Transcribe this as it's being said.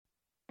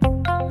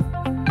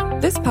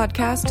This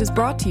podcast is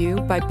brought to you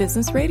by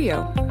Business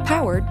Radio,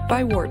 powered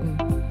by Wharton.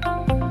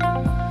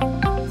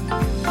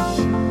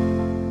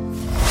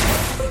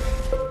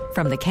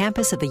 From the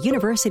campus of the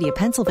University of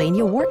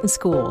Pennsylvania Wharton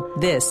School,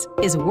 this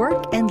is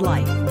Work and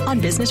Life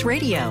on Business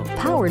Radio,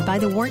 powered by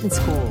the Wharton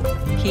School.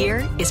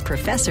 Here is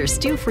Professor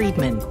Stu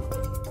Friedman.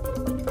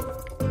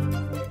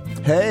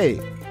 Hey,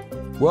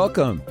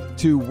 welcome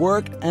to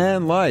Work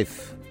and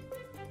Life.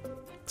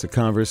 It's a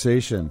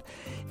conversation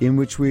in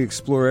which we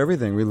explore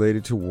everything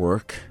related to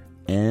work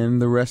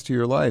and the rest of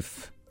your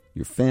life,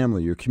 your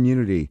family, your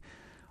community,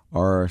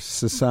 our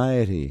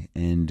society,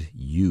 and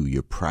you,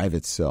 your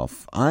private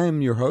self. I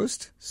am your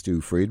host, Stu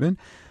Friedman.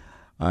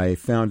 I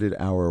founded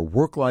our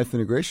Work-Life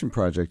Integration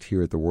Project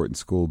here at the Wharton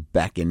School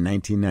back in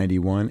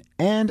 1991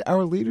 and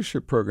our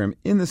leadership program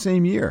in the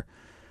same year.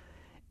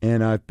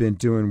 And I've been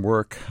doing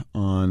work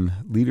on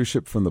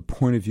leadership from the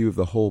point of view of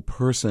the whole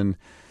person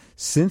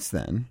since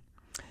then.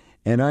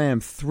 And I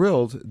am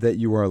thrilled that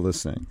you are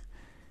listening.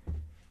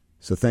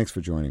 So thanks for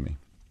joining me.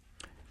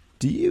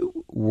 Do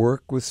you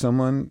work with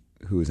someone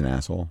who is an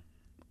asshole,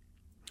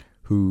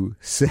 who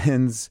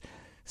sends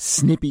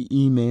snippy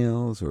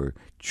emails or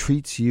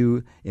treats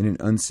you in an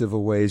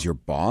uncivil way? Is your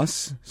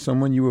boss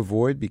someone you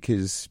avoid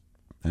because,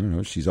 I don't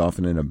know, she's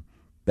often in a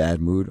bad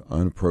mood,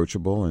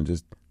 unapproachable, and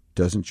just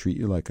doesn't treat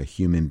you like a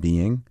human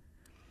being?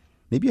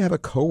 Maybe you have a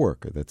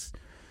coworker that's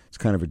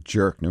kind of a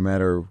jerk no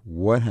matter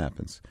what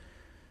happens.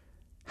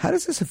 How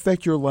does this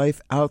affect your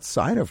life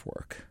outside of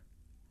work?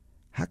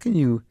 How can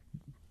you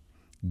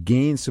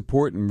gain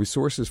support and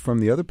resources from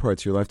the other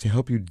parts of your life to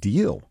help you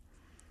deal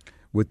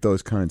with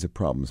those kinds of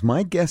problems?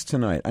 My guest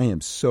tonight, I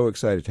am so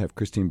excited to have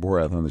Christine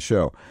Porath on the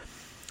show.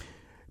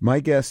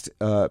 My guest,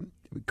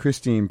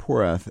 Christine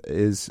Porath,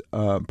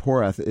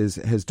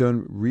 has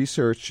done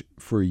research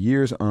for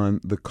years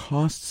on the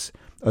costs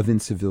of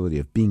incivility,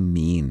 of being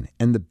mean,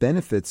 and the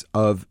benefits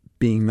of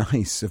being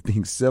nice, of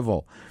being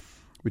civil,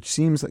 which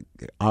seems like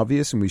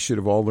obvious, and we should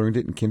have all learned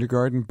it in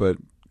kindergarten, but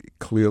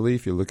clearly,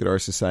 if you look at our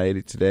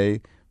society today,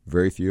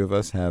 very few of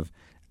us have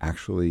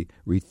actually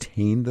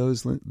retained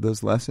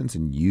those lessons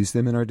and used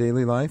them in our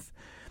daily life.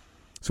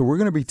 So we're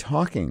going to be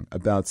talking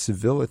about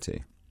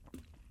civility,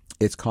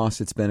 its costs,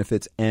 its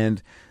benefits,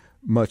 and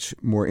much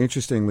more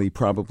interestingly,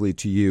 probably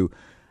to you,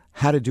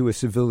 how to do a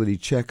civility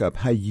checkup,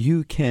 how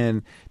you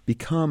can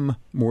become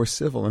more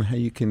civil, and how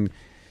you can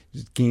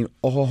gain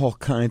all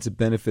kinds of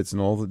benefits in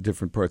all the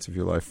different parts of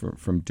your life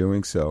from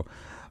doing so.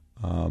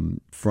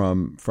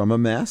 From a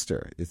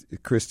master,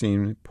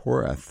 Christine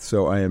Porath.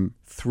 So I am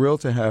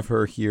thrilled to have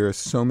her here.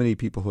 So many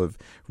people have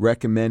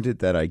recommended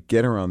that I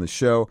get her on the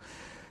show.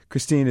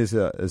 Christine is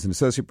an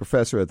associate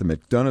professor at the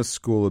McDonough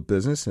School of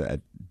Business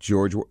at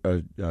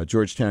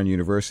Georgetown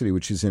University,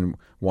 which is in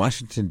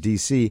Washington,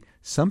 D.C.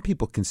 Some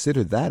people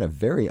consider that a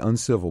very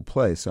uncivil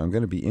place. So I'm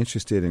going to be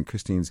interested in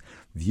Christine's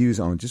views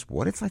on just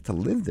what it's like to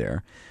live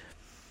there.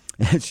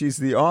 And she's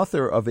the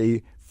author of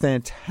a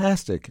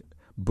fantastic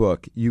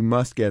book. You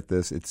must get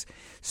this. It's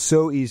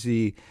so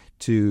easy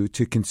to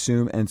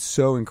consume and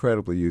so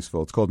incredibly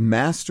useful. It's called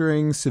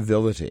Mastering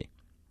Civility,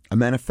 a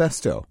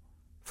manifesto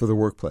for the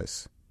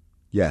workplace.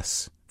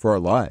 Yes, for our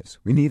lives.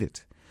 We need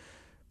it.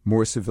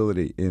 More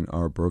civility in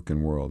our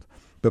broken world.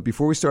 But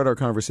before we start our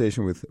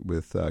conversation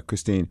with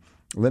Christine,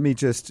 let me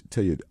just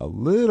tell you a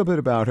little bit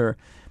about her.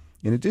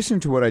 In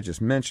addition to what I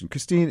just mentioned,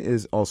 Christine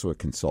is also a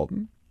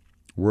consultant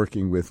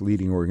working with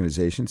leading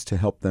organizations to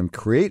help them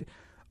create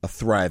a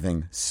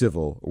thriving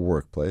civil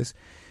workplace.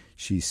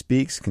 She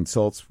speaks,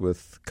 consults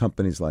with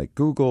companies like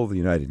Google, the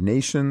United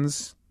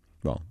Nations,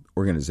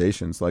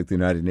 organizations like the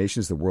United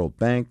Nations, the World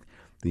Bank,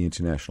 the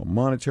International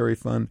Monetary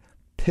Fund,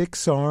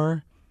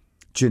 Pixar,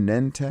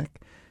 Genentech,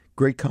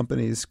 great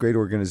companies, great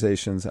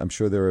organizations. I'm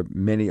sure there are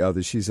many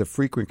others. She's a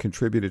frequent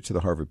contributor to the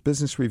Harvard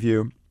Business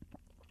Review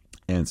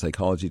and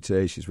Psychology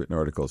Today. She's written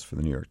articles for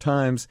the New York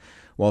Times,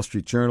 Wall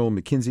Street Journal,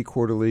 McKinsey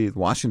Quarterly, the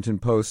Washington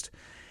Post,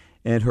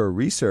 and her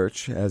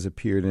research has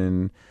appeared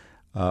in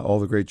all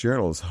the great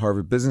journals,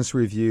 Harvard Business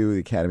Review, the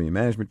Academy of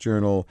Management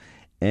Journal,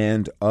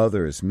 and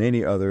others,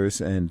 many others.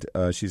 And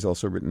she's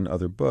also written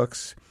other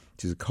books.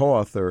 She's a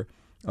co-author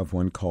of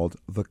one called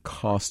The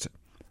Cost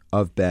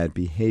of Bad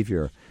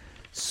Behavior.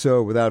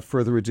 So without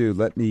further ado,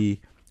 let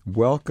me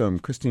welcome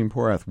Christine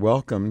Porath.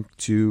 Welcome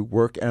to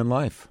Work and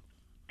Life.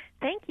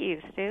 Thank you,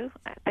 Stu.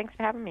 Thanks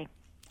for having me.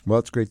 Well,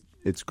 it's great.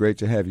 It's great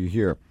to have you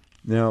here.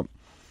 Now,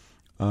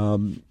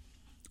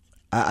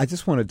 I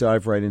just want to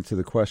dive right into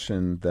the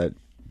question that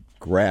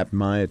grabbed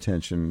my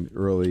attention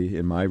early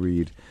in my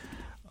read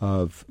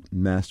of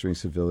Mastering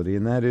Civility,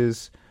 and that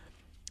is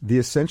the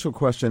essential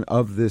question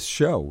of this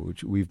show,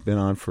 which we've been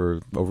on for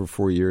over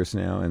 4 years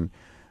now, and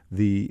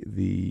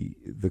the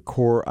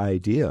core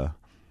idea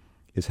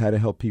is how to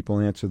help people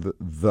answer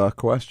the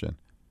question,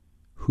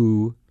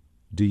 who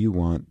do you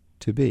want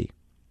to be?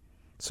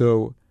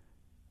 So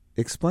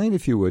explain,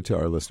 if you would, to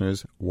our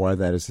listeners why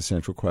that is the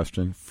central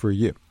question for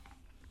you.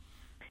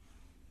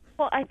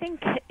 Well, I think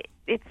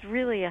it's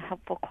really a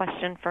helpful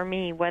question for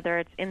me, whether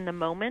it's in the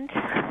moment,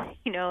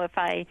 if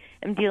I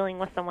am dealing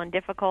with someone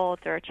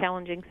difficult or a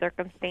challenging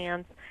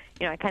circumstance,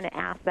 I kind of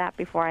ask that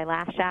before I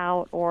lash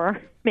out,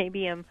 or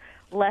maybe I'm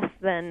less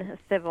than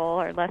civil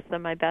or less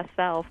than my best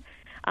self.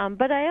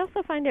 But I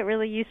also find it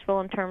really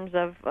useful in terms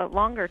of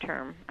longer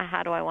term.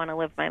 How do I want to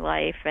live my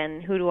life,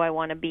 and who do I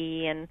want to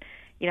be, and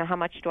how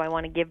much do I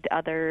want to give to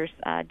others?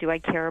 Do I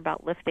care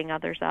about lifting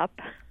others up,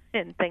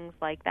 and things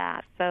like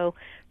that? So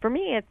for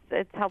me,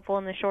 it's helpful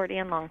in the short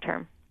and long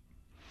term.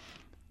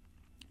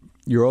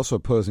 You're also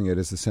posing it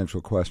as a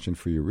central question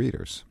for your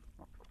readers.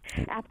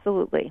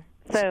 Absolutely.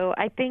 So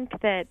I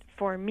think that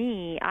for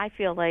me, I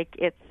feel like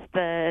it's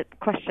the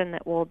question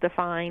that will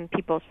define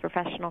people's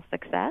professional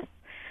success,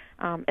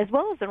 as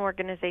well as an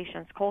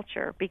organization's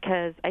culture,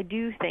 because I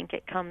do think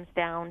it comes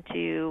down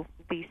to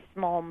these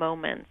small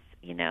moments.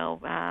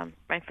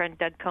 My friend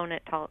Doug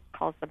Conant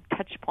calls them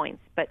touch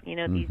points, but,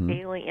 these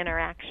daily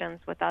interactions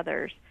with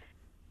others.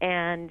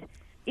 And,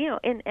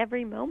 in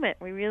every moment,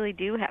 we really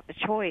do have a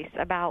choice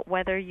about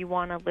whether you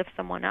want to lift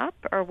someone up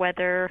or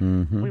whether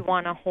we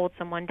want to hold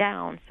someone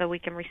down, so we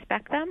can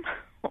respect them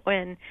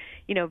and,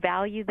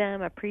 value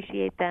them,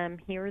 appreciate them,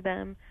 hear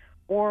them,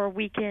 or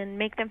we can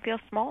make them feel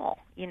small,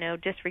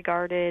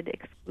 disregarded,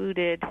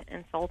 excluded,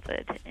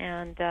 insulted.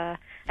 And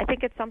I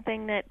think it's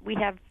something that we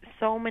have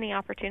so many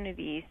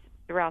opportunities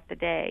throughout the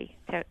day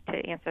to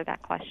answer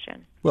that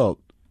question. Well,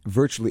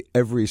 virtually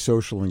every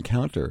social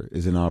encounter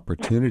is an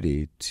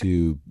opportunity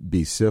to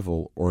be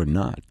civil or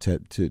not,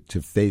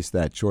 to face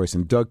that choice.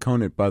 And Doug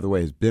Conant, by the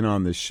way, has been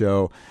on this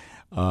show.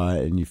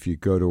 And if you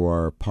go to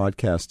our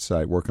podcast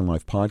site,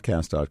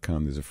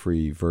 workandlifepodcast.com, there's a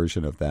free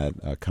version of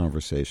that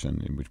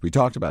conversation in which we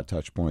talked about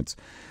touch points.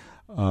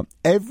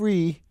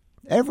 Every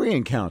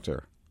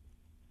encounter,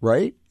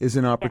 right, is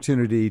an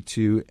opportunity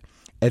to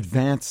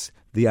advance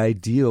the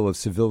ideal of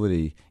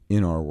civility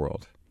in our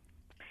world.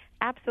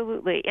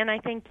 Absolutely. And I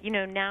think,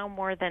 now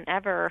more than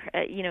ever,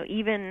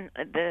 even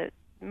the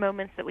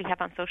moments that we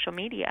have on social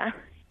media,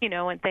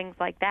 and things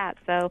like that.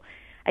 So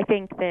I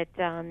think that,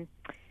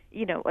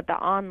 the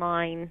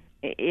online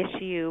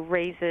issue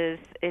raises,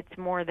 it's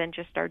more than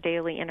just our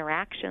daily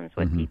interactions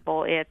with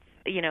people. It's,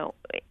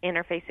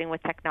 interfacing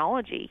with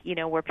technology,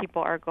 where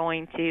people are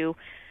going to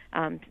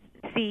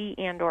see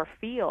and or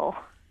feel,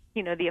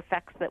 the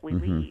effects that we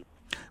leave.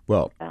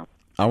 Well, so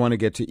I want to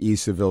get to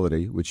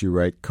e-civility, which you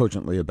write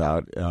cogently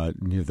about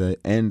near the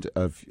end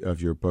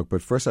of your book.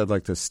 But first, I'd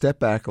like to step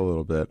back a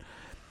little bit.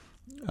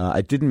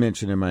 I didn't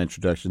mention in my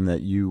introduction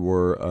that you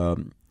were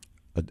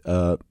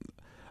a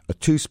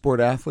two-sport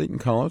athlete in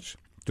college.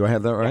 Do I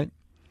have that right?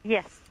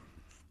 Yes.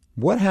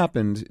 What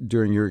happened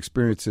during your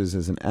experiences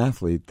as an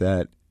athlete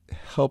that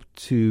helped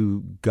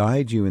to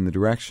guide you in the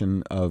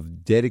direction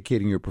of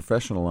dedicating your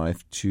professional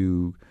life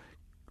to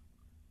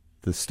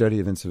the study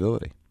of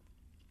incivility?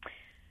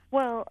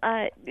 Well,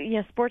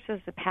 sports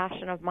is a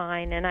passion of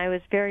mine, and I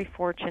was very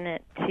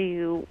fortunate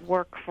to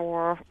work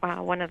for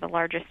one of the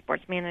largest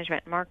sports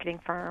management and marketing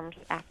firms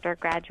after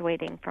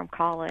graduating from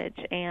college.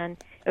 And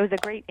it was a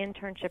great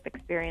internship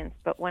experience,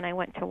 but when I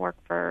went to work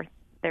for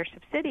their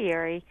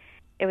subsidiary,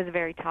 it was a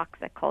very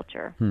toxic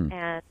culture.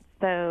 And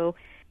so,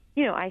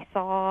 I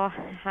saw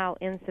how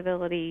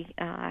incivility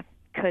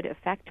could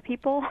affect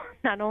people,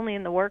 not only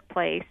in the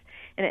workplace,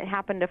 and it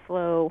happened to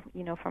flow,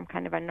 from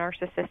kind of a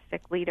narcissistic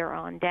leader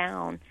on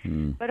down,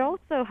 but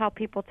also how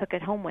people took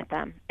it home with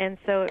them. And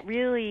so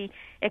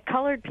it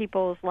colored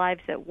people's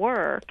lives at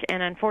work,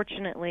 and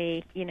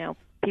unfortunately,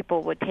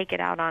 people would take it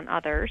out on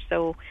others.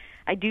 So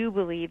I do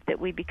believe that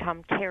we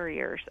become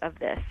carriers of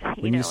this.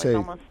 When you say,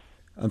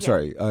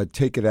 sorry,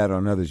 take it out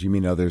on others, you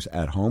mean others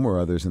at home or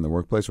others in the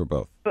workplace, or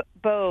both?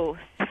 Both,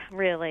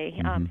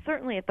 really.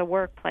 Certainly at the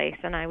workplace,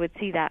 and I would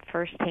see that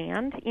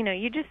firsthand.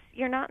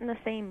 You're not in the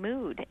same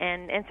mood,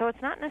 and so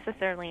it's not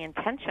necessarily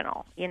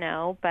intentional,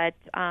 but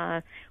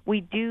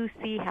we do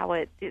see how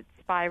it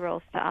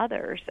spirals to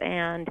others,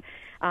 and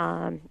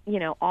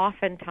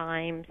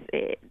oftentimes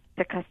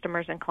to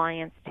customers and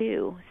clients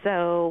too.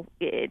 So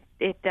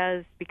it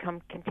does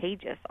become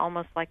contagious,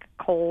 almost like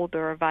a cold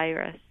or a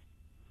virus.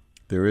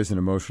 There is an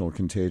emotional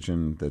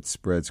contagion that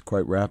spreads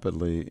quite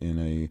rapidly in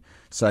a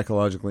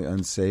psychologically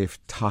unsafe,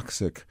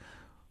 toxic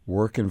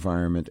work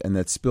environment, and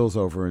that spills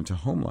over into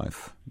home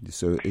life.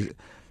 So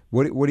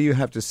what do you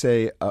have to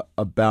say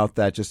about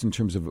that, just in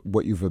terms of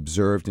what you've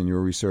observed in your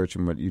research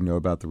and what you know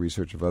about the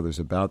research of others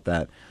about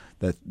that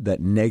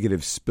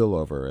negative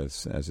spillover,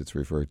 as it's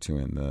referred to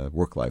in the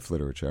work-life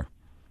literature?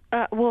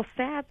 Well,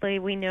 sadly,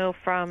 we know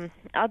from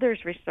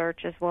others'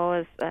 research as well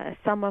as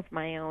some of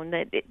my own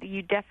that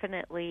you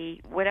definitely,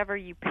 whatever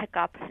you pick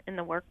up in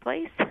the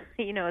workplace,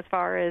 as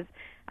far as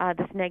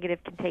this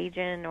negative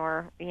contagion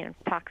or,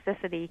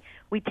 toxicity,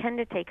 we tend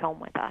to take home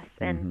with us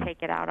and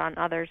take it out on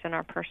others in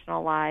our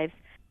personal lives.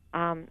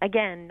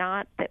 Again,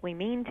 not that we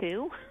mean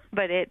to,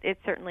 but it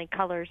certainly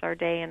colors our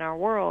day and our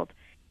world.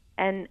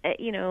 And,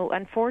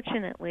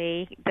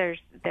 unfortunately,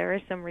 there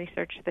is some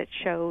research that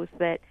shows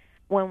that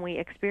when we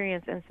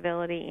experience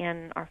incivility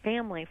in our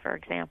family, for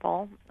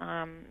example,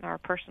 our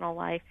personal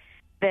life,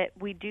 that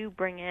we do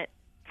bring it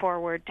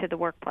forward to the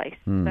workplace.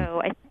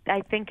 So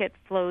I think it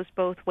flows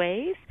both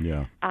ways.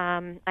 Yeah.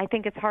 I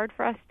think it's hard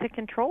for us to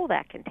control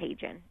that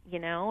contagion.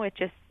 It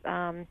just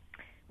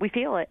we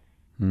feel it.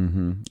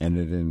 Mm-hmm. And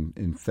it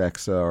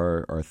infects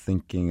our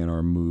thinking and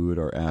our mood,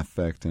 our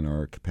affect, and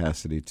our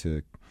capacity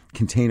to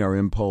contain our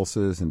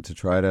impulses and to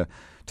try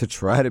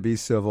to be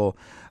civil.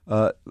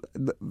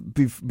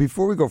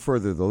 Before we go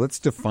further, though, let's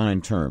define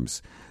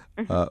terms.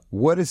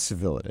 What is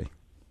civility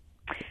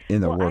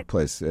in the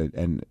workplace?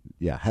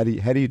 How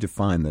do you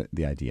define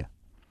the idea?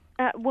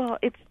 Well,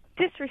 it's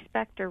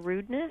disrespect or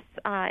rudeness,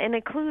 and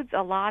includes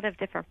a lot of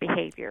different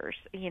behaviors,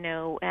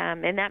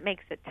 and that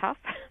makes it tough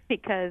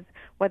because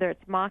whether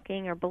it's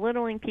mocking or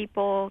belittling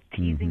people,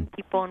 teasing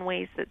people in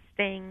ways that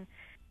sting,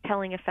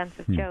 telling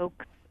offensive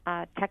jokes,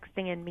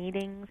 texting in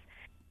meetings,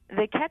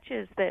 the catch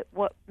is that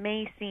what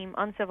may seem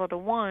uncivil to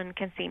one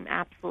can seem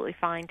absolutely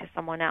fine to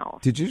someone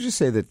else. Did you just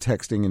say that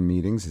texting in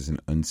meetings is an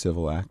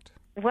uncivil act?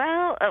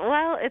 Well,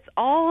 it's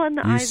all in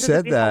the eyes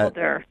of the beholder. You said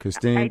that,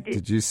 Christine.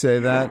 Did you say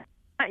that?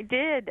 I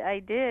did.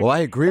 Well, I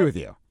agree with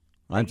you.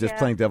 I'm just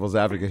playing devil's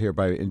advocate here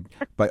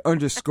by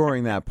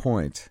underscoring that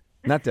point.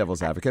 Not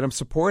devil's advocate. I'm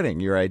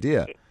supporting your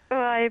idea. Well,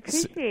 I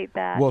appreciate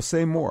that. Well,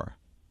 say more.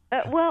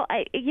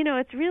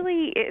 It's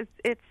really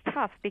it's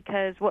tough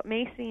because what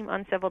may seem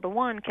uncivil to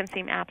one can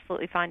seem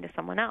absolutely fine to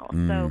someone else.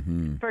 So,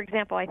 for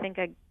example, I think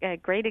a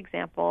great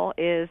example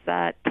is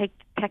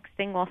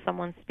texting while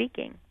someone's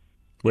speaking.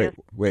 Wait,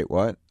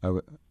 what?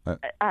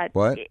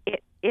 What?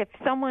 If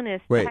someone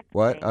is Wait,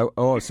 texting,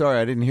 what? Sorry,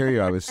 I didn't hear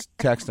you. I was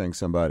texting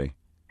somebody.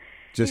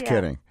 Just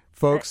kidding.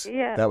 Folks,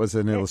 that was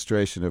an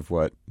illustration of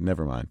what,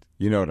 never mind.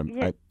 You know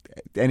what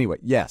anyway,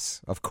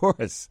 yes, of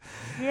course.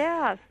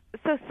 Yeah.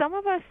 So some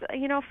of us,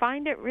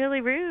 find it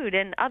really rude,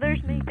 and others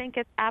may think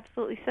it's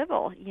absolutely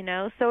civil,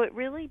 So it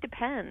really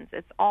depends.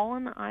 It's all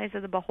in the eyes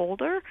of the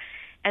beholder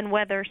and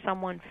whether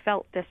someone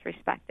felt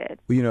disrespected.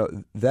 Well,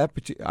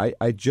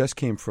 I just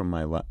came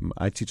from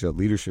I teach a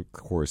leadership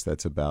course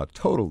that's about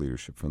total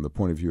leadership from the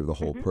point of view of the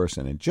whole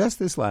person. And just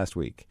this last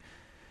week,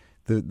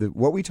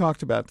 what we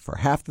talked about for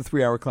half the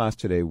 3-hour class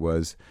today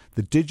was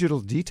the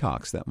digital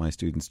detox that my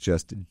students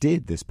just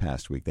did this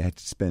past week. They had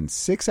to spend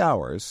 6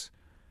 hours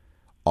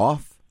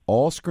off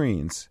all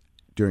screens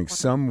during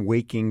some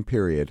waking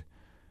period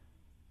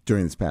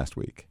during this past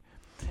week.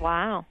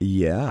 Wow.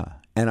 Yeah.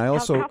 And I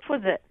also how tough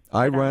was it?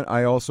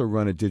 I also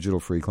run a digital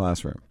free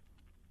classroom.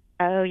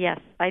 Oh, yes,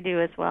 I do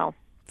as well.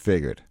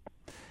 Figured.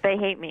 They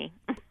hate me.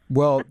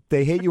 Well,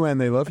 they hate you and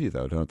they love you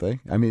though, don't they?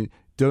 I mean,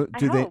 do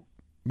they?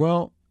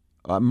 Well,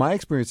 my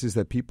experience is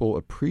that people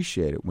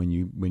appreciate it when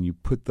you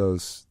put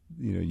those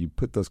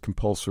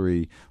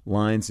compulsory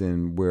lines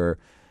in where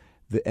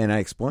and I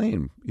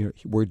explain,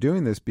 we're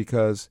doing this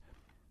because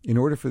in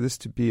order for this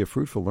to be a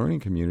fruitful learning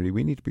community,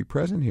 we need to be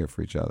present here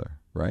for each other,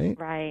 right?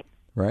 Right.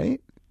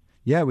 Right?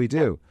 Yeah, we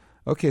do.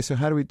 Okay, so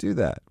how do we do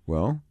that?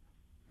 Well,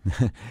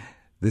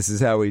 this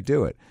is how we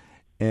do it.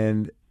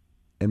 And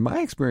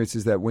my experience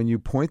is that when you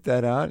point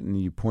that out and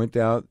you point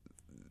out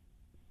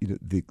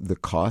the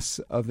costs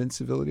of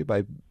incivility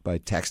by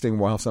texting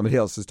while somebody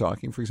else is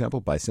talking, for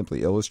example, by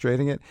simply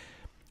illustrating it,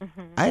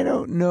 I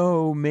don't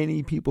know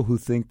many people who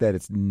think that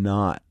it's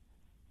not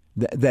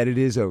that it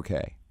is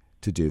okay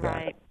to do that.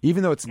 Right.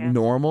 Even though it's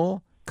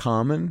normal,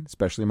 common,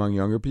 especially among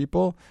younger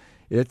people,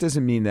 it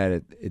doesn't mean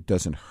that it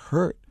doesn't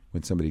hurt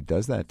when somebody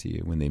does that to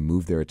you, when they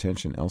move their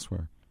attention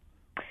elsewhere.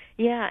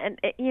 Yeah, and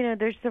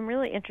there's some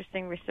really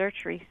interesting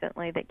research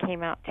recently that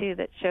came out too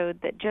that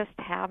showed that just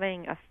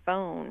having a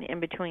phone in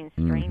between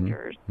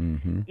strangers,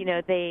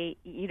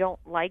 you don't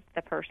like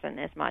the person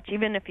as much,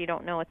 even if you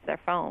don't know it's their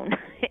phone,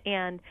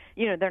 and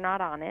they're not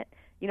on it.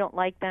 You don't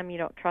like them, you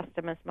don't trust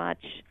them as much,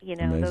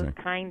 those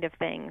kind of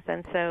things.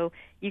 And so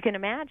you can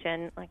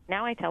imagine, like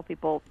now I tell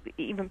people,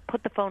 even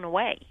put the phone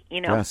away,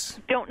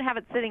 don't have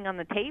it sitting on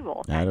the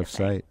table. Out of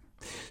sight.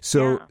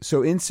 So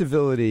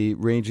incivility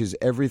ranges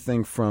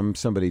everything from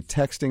somebody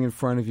texting in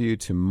front of you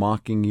to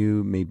mocking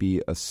you,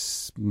 maybe a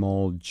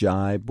small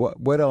jibe.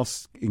 What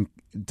else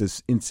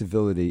does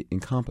incivility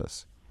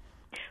encompass?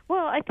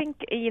 Well, I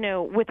think,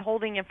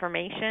 withholding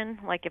information,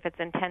 like if it's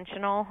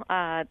intentional,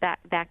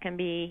 that can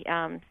be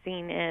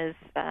seen as,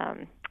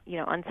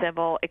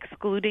 uncivil.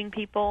 Excluding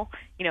people,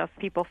 if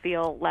people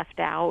feel left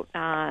out.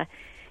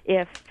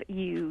 If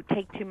you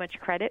take too much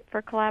credit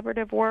for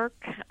collaborative work,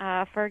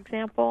 for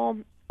example,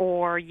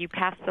 or you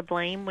pass the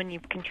blame when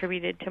you've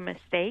contributed to a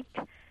mistake,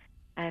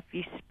 if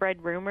you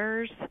spread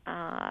rumors,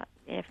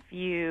 if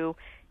you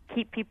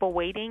keep people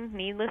waiting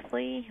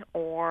needlessly,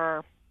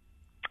 or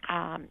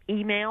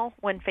email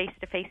when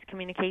face-to-face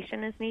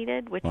communication is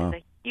needed, which is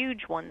a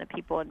huge one that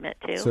people admit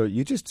to. So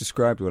you just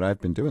described what I've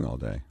been doing all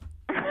day.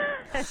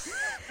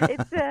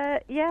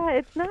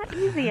 It's not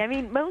easy. I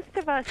mean, most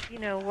of us,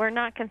 we're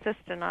not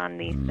consistent on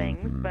these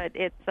things, but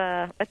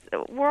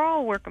we're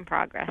all work in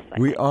progress.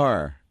 We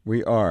are.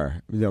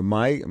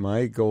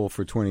 My goal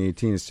for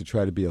 2018 is to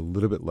try to be a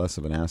little bit less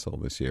of an asshole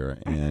this year,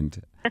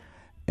 and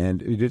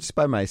And just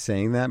by my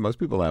saying that, most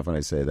people laugh when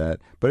I say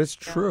that, but it's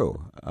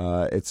true.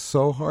 It's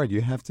so hard.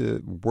 You have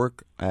to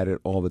work at it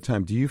all the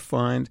time. Do you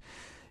find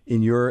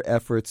in your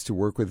efforts to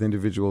work with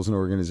individuals and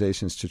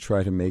organizations to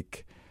try to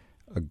make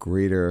a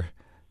greater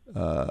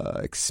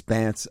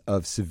expanse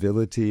of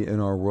civility in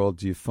our world,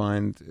 do you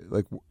find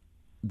like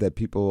that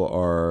people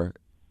are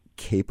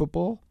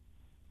capable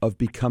of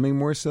becoming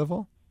more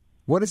civil?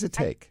 What does it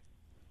take?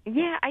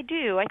 Yeah, I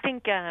do. I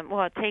think,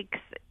 it takes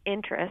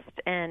interest,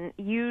 and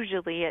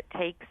usually it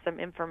takes some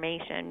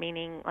information,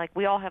 meaning like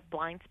we all have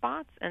blind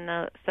spots,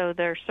 and so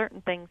there are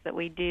certain things that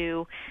we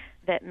do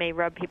that may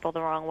rub people the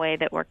wrong way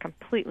that we're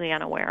completely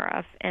unaware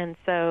of. And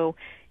so,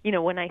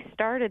 when I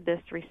started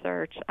this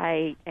research,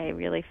 I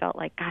really felt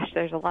like, gosh,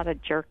 there's a lot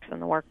of jerks in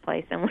the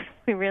workplace, and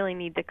we really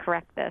need to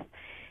correct this.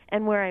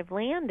 And where I've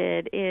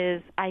landed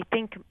is I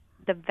think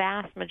the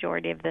vast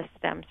majority of this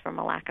stems from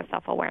a lack of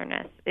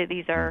self-awareness.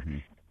 These are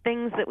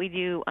things that we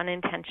do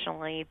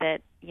unintentionally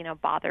that,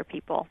 bother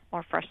people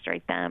or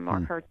frustrate them or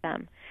hurt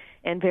them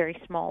in very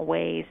small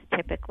ways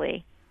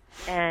typically.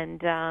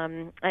 And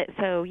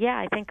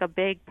I think a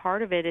big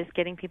part of it is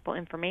getting people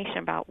information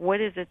about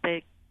what is it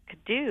they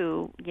could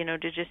do, to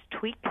just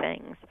tweak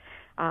things.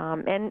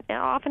 And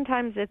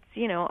oftentimes it's,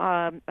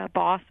 a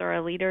boss or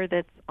a leader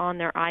that's on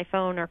their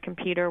iPhone or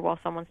computer while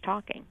someone's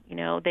talking.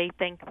 They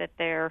think that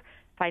they're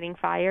fighting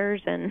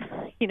fires and,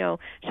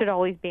 should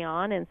always be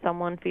on, and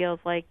someone feels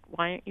like,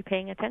 why aren't you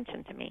paying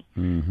attention to me?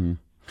 Mm-hmm.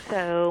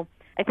 So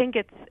I think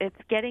it's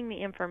getting the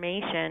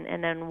information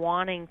and then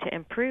wanting to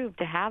improve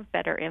to have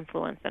better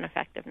influence and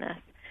effectiveness.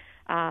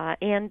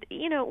 And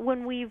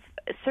when we've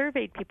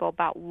surveyed people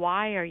about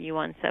why are you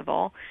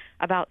uncivil,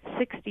 about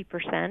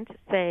 60%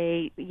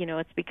 say,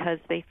 it's because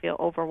they feel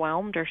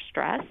overwhelmed or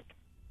stressed.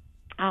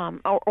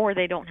 Or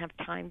they don't have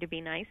time to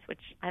be nice,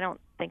 which I don't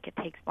think it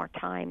takes more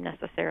time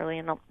necessarily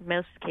in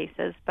most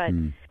cases, but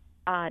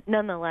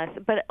nonetheless.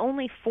 But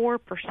only 4%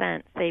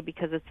 say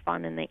because it's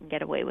fun and they can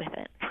get away with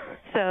it.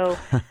 So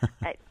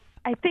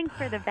I think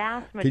for the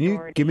vast majority...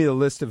 Can you give me a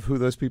list of who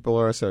those people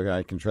are so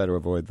I can try to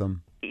avoid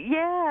them?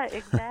 Yeah,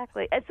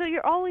 exactly. And so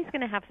you're always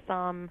going to have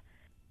some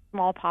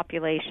small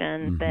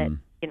population that,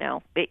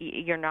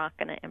 you're not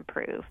going to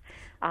improve.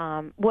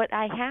 What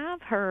I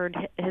have heard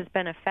has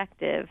been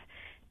effective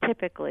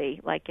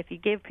typically, like if you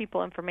give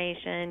people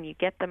information, you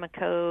get them a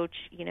coach,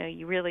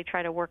 you really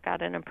try to work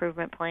out an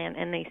improvement plan,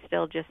 and they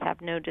still just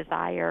have no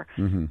desire.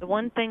 The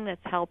one thing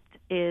that's helped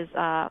is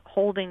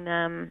holding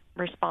them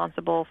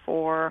responsible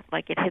for,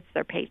 like, it hits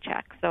their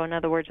paycheck. So in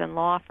other words, in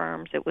law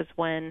firms, it was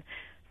when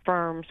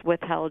firms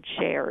withheld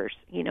shares,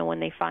 when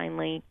they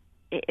finally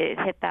it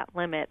hit that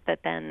limit that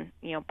then,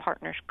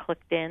 partners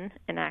clicked in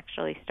and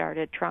actually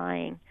started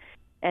trying.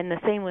 And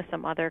the same with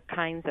some other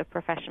kinds of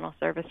professional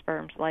service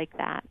firms like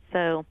that.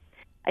 So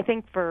I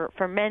think for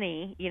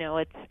many,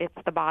 it's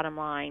the bottom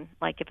line.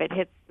 Like if it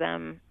hits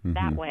them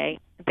that way,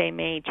 they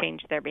may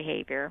change their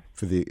behavior.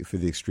 For the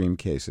extreme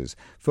cases.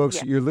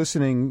 Folks, You're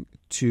listening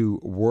to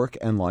Work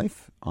and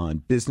Life on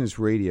Business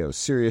Radio,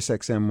 Sirius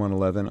XM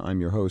 111. I'm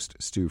your host,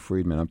 Stu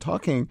Friedman. I'm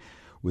talking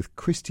with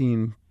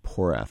Christine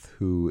Porath,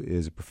 who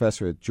is a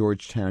professor at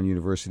Georgetown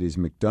University's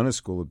McDonough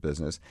School of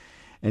Business.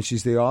 And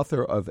she's the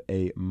author of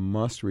a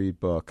must-read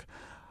book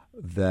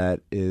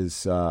that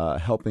is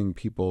helping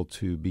people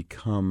to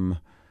become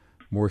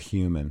more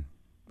human.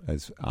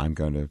 As I'm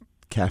going to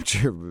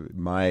capture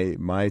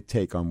my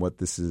take on what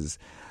this is,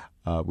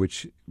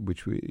 which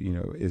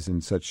is in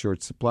such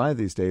short supply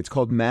these days. It's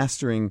called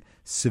Mastering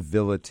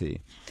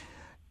Civility,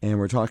 and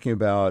we're talking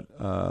about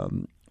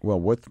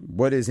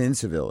what is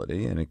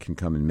incivility, and it can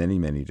come in many,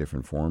 many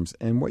different forms,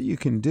 and what you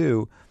can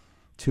do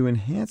to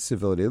enhance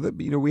civility.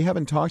 We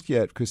haven't talked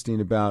yet, Christine,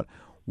 about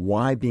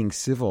why being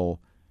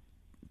civil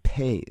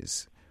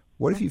pays.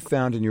 What have you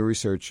found in your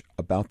research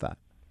about that?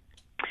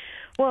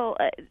 Well,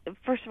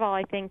 first of all,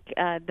 I think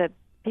the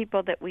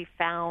people that we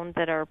found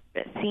that are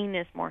seen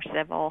as more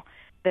civil,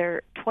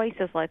 they're twice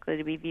as likely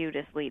to be viewed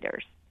as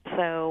leaders.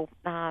 So,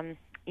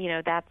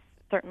 that's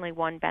certainly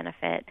one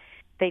benefit.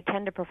 They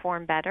tend to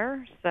perform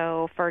better.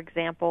 So, for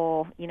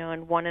example,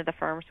 in one of the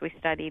firms we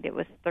studied, it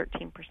was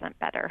 13%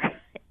 better.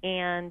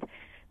 And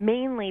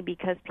mainly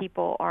because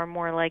people are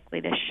more likely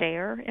to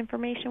share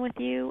information with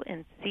you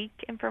and seek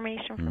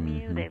information from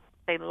you.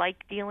 They like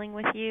dealing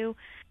with you.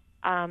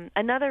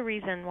 Another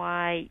reason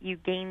why you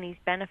gain these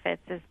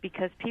benefits is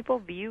because people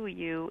view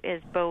you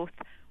as both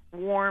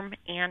warm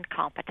and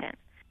competent.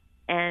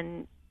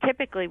 And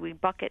typically we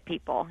bucket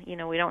people.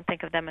 We don't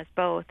think of them as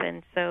both.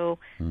 And so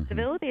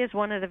civility is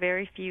one of the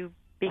very few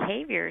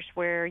behaviors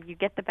where you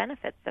get the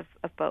benefits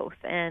of both.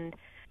 And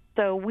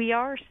so we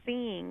are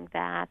seeing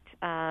that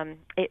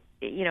it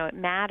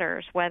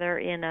matters, whether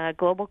in a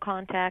global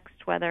context,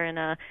 whether in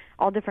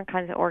all different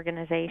kinds of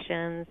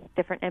organizations,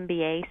 different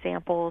MBA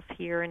samples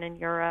here and in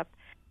Europe.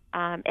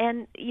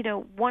 And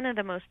one of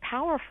the most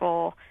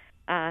powerful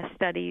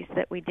studies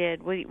that we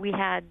did, we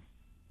had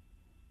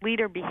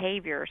leader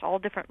behaviors, all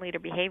different leader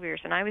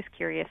behaviors, and I was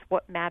curious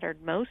what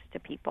mattered most to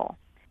people.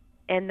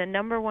 And the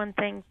number one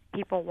thing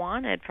people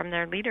wanted from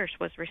their leaders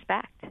was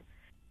respect.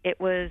 It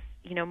was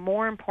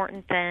more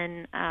important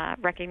than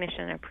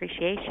recognition and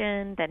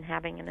appreciation, than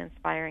having an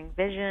inspiring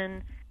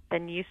vision,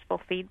 than useful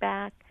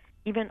feedback,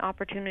 even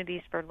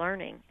opportunities for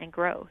learning and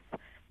growth.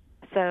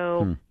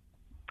 So,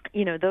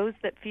 those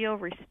that feel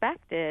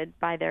respected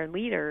by their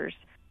leaders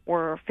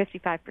were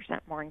 55%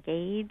 more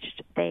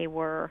engaged. They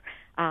were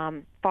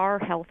far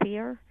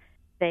healthier.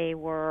 They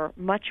were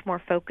much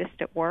more focused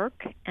at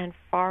work and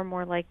far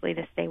more likely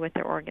to stay with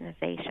their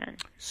organization.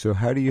 So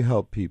how do you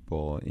help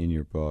people in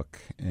your book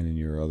and in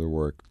your other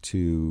work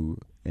to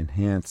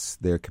enhance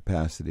their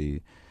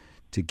capacity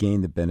to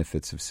gain the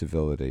benefits of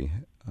civility?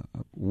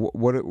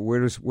 Where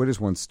does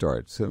one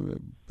start? So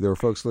there are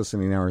folks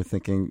listening now who are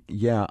thinking,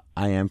 yeah,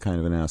 I am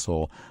kind of an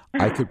asshole.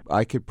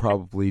 I could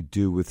probably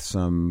do with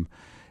some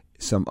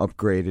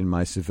upgrade in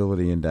my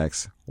civility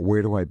index.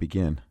 Where do I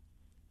begin?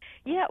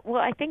 Yeah,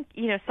 well, I think,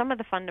 some of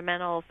the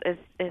fundamentals, as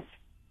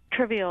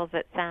trivial as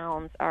it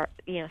sounds, are,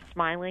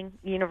 smiling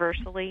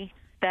universally.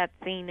 That's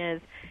seen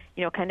as,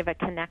 kind of a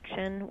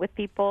connection with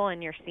people,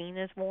 and you're seen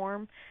as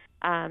warm.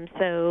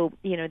 So,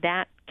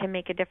 that can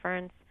make a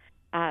difference.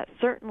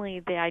 Certainly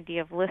the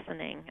idea of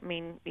listening. I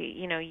mean,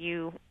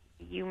 you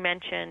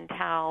mentioned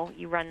how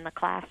you run the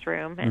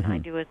classroom, and I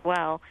do as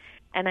well.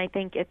 And I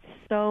think it's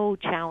so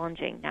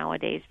challenging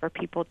nowadays for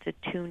people to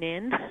tune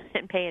in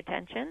and pay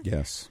attention.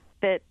 Yes.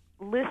 That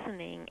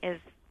listening is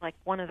like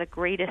one of the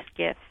greatest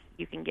gifts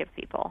you can give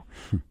people.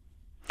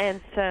 And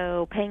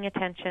so paying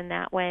attention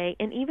that way,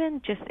 and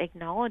even just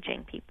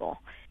acknowledging people,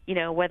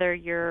 whether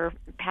you're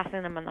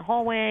passing them in the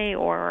hallway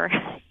or,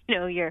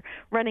 you're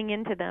running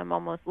into them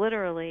almost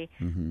literally,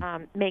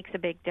 makes a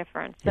big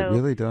difference. So, it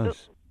really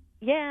does.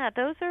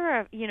 Those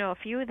are, a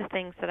few of the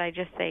things that I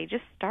just say,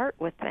 just start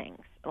with things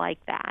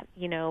like that,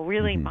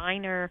 really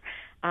minor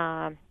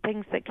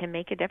things that can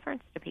make a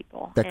difference to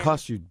people. That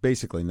cost you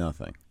basically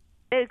nothing.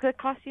 It could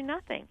cost you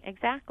nothing,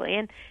 exactly.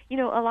 And,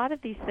 a lot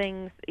of these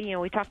things,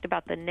 we talked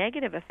about the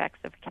negative effects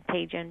of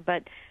contagion,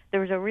 but there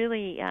was a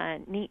really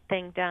neat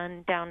thing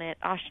done down at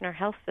Ochsner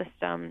Health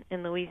System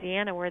in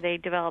Louisiana where they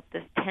developed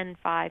this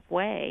 10-5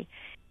 way.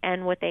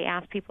 And what they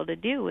asked people to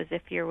do is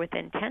if you're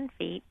within 10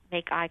 feet,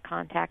 make eye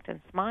contact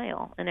and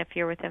smile. And if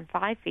you're within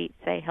 5 feet,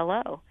 say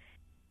hello.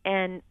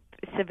 And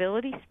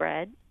civility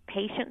spread,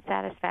 patient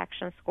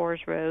satisfaction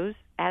scores rose,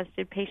 as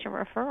did patient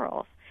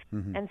referrals.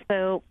 And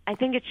so I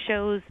think it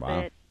shows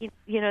that,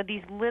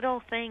 these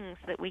little things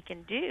that we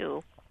can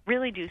do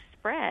really do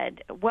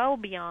spread well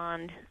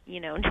beyond,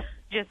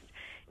 just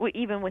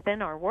even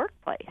within our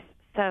workplace.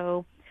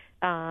 So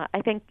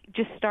I think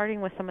just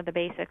starting with some of the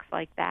basics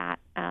like that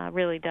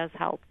really does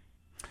help.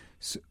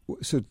 So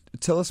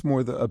tell us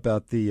more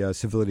about the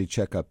civility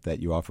checkup that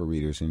you offer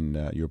readers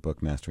in your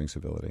book, Mastering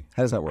Civility.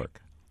 How does that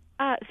work?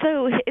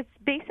 So it's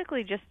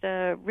basically just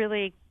a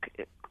really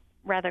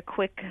rather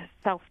quick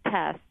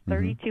self-test,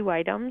 32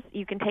 items.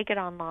 You can take it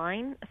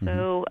online.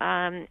 So,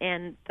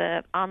 and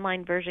the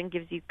online version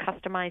gives you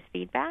customized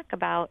feedback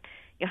about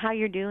how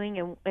you're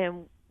doing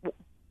and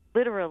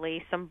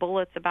literally some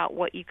bullets about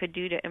what you could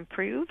do to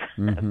improve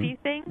a few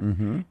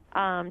things,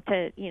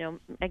 to,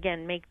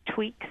 again, make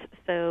tweaks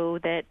so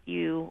that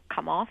you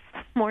come off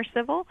more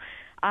civil.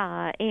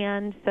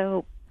 And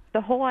so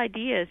the whole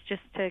idea is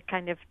just to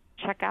kind of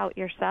check out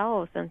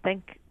yourselves and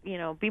think,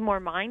 be more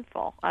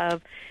mindful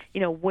of,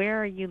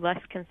 where are you less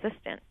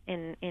consistent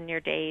in your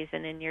days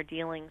and in your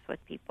dealings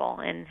with people,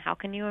 and how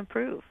can you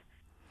improve?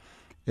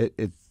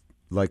 It's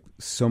like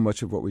so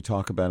much of what we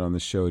talk about on the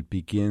show, it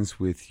begins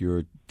with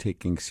your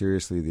taking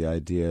seriously the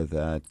idea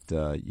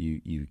that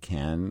you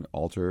can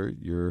alter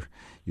your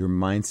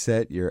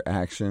mindset, your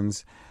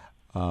actions,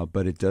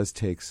 but it does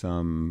take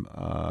some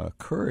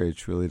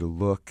courage really to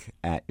look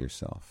at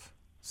yourself.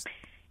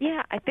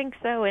 Yeah, I think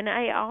so. And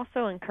I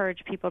also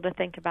encourage people to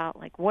think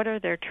about, what are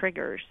their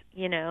triggers,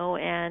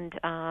 and...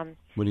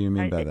 what do you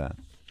mean by that?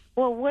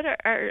 Well, what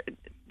are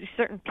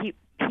certain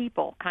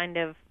people kind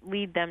of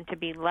lead them to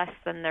be less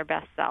than their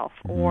best self,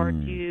 or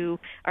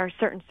are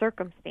certain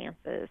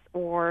circumstances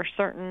or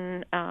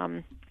certain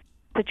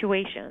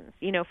situations?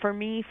 For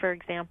me, for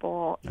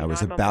example... I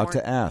was about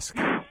to ask.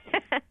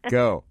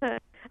 Go.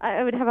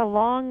 I would have a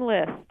long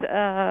list.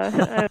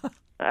 I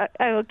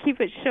will keep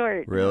it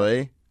short.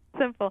 Really?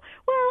 Simple.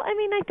 Well,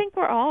 I think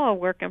we're all a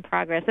work in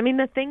progress.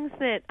 The things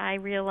that I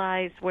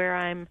realize where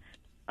I'm,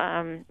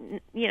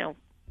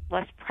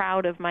 less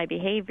proud of my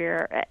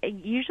behavior,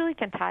 usually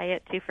can tie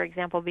it to, for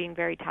example, being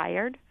very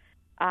tired,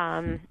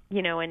 and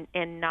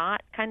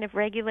not kind of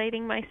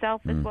regulating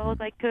myself as well as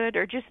I could,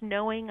 or just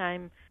knowing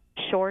I'm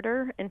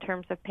shorter in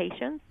terms of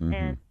patience,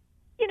 and,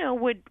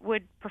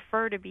 would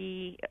prefer to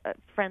be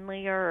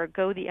friendlier or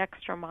go the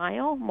extra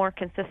mile more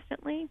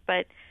consistently.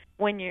 But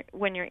when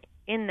you're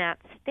in that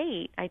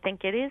state, I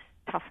think it is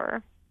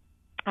tougher.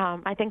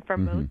 I think for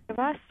most of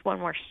us, when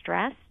we're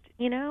stressed,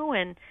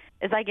 and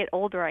as I get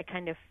older, I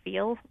kind of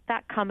feel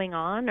that coming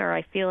on, or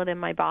I feel it in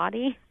my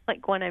body,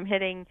 like when I'm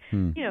hitting,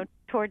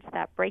 towards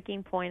that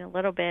breaking point a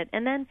little bit.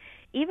 And then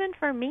even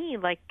for me,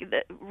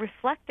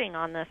 reflecting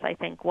on this, I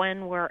think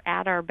when we're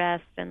at our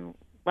best and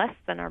less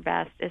than our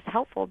best is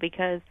helpful,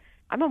 because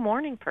I'm a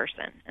morning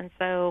person, and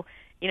so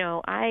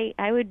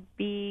I would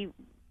do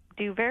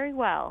very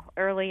well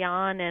early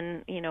on,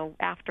 and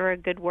after a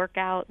good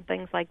workout and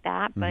things like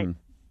that. But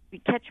you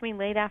catch me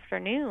late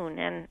afternoon,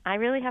 and I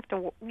really have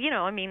to,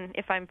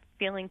 if I'm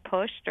feeling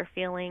pushed or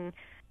feeling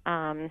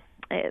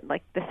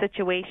like the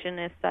situation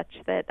is such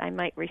that I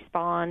might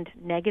respond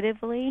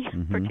negatively,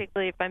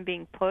 particularly if I'm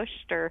being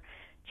pushed or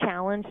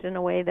challenged in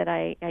a way that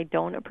I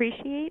don't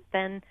appreciate,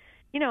 then,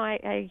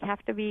 I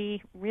have to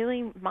be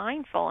really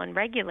mindful and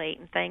regulate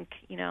and think,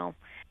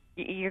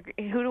 who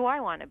do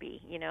I want to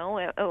be?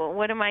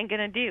 What am I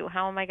going to do?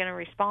 How am I going to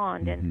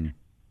respond? And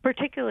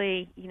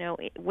particularly,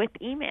 with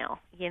email,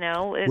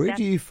 Where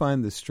do you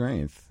find the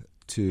strength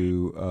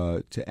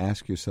to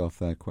ask yourself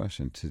that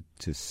question,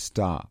 to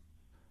stop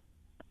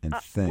and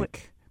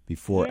think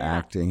before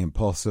acting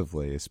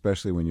impulsively,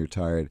 especially when you're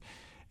tired?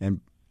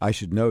 And I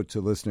should note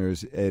to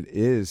listeners, it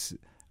is,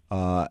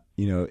 in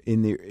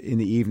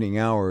the evening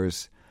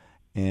hours,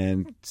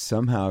 and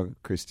somehow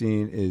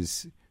Christine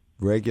is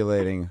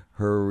regulating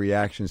her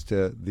reactions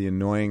to the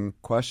annoying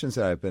questions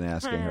that I've been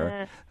asking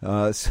her.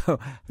 So,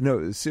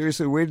 no,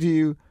 seriously, where do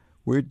you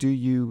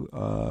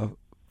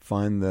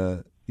find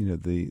the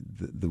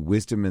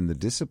wisdom and the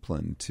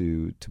discipline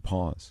to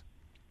pause?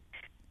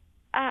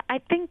 I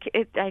think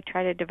I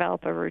try to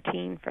develop a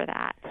routine for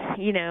that.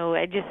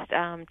 I just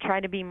try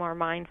to be more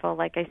mindful.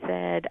 Like I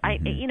said, I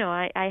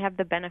have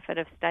the benefit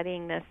of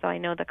studying this, so I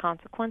know the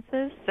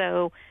consequences.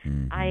 So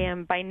I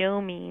am by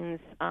no means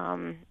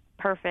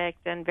perfect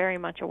and very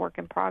much a work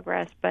in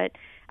progress, but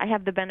I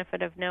have the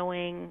benefit of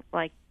knowing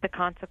like the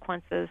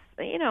consequences,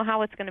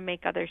 how it's going to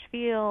make others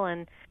feel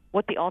and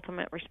what the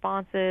ultimate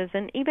response is,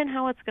 and even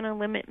how it's going to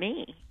limit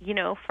me,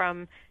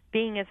 from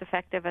being as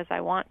effective as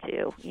I want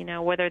to,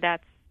 whether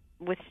that's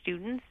with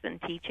students and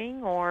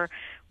teaching or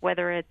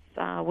whether it's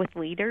with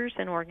leaders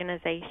and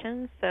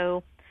organizations.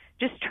 So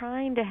just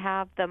trying to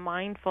have the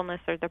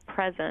mindfulness or the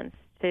presence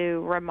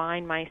to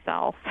remind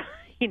myself,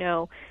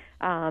 to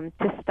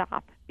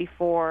stop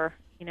before,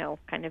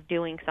 kind of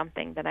doing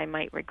something that I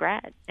might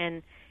regret,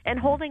 and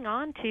holding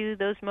on to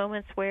those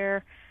moments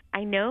where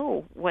I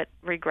know what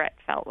regret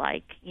felt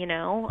like,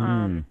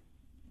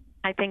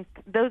 I think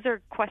those are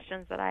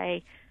questions that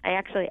I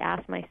actually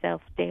ask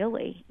myself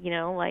daily,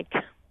 like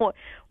what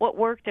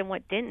worked and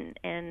what didn't,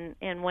 and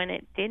when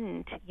it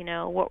didn't,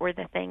 what were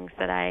the things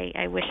that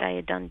I wish I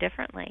had done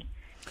differently,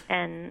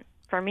 and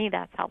for me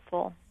that's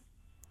helpful.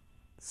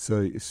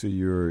 So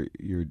you've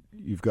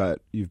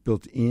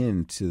built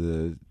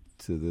into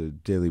the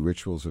daily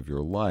rituals of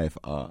your life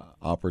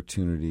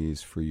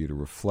opportunities for you to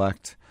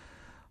reflect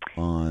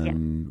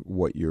on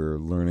what you're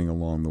learning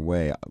along the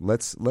way.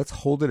 Let's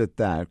hold it at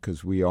that,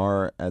 because we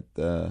are at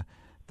the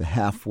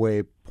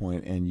halfway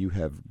point, and you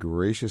have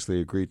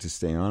graciously agreed to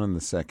stay on in the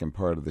second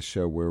part of the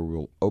show, where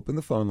we'll open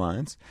the phone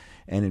lines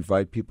and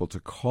invite people to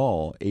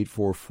call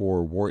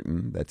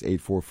 844-WHARTON, that's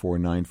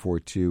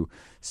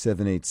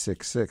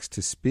 844-942-7866,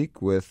 to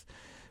speak with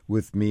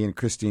me and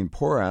Christine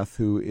Porath,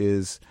 who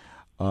is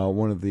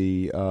one of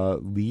the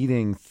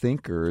leading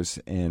thinkers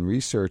and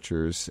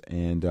researchers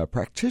and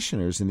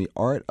practitioners in the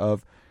art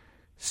of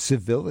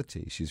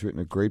civility. She's written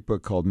a great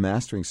book called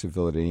Mastering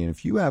Civility, and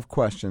if you have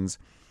questions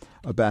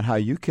about how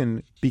you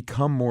can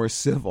become more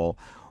civil,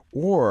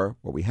 or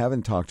what we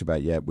haven't talked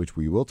about yet, which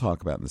we will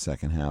talk about in the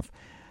second half,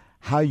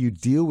 how you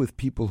deal with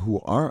people who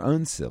are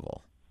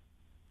uncivil,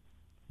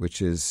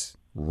 which is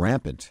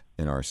rampant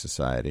in our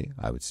society,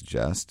 I would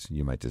suggest.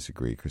 You might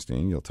disagree,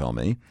 Christine. You'll tell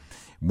me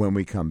when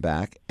we come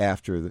back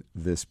after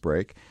this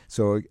break.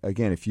 So,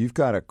 again, if you've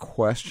got a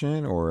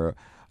question or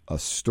a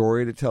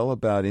story to tell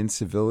about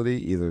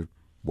incivility, either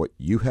what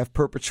you have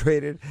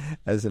perpetrated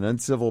as an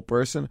uncivil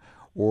person,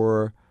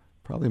 or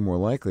probably more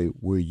likely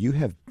where you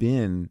have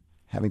been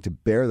having to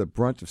bear the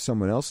brunt of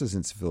someone else's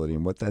incivility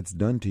and what that's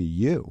done to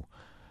you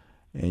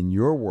and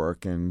your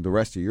work and the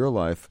rest of your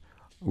life,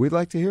 we'd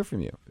like to hear from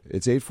you.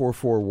 It's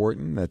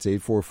 844-WHARTON. That's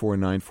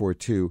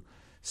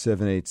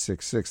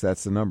 844-942-7866.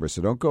 That's the number.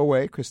 So don't go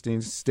away.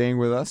 Christine's staying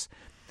with us.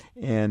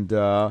 And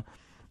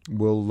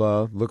we'll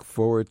look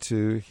forward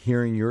to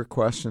hearing your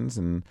questions.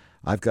 And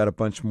I've got a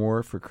bunch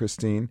more for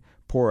Christine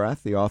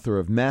Porath, the author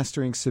of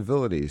Mastering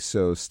Civility.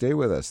 So stay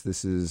with us.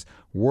 This is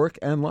Work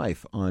and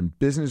Life on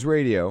Business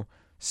Radio,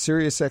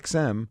 Sirius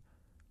XM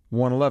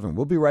 111.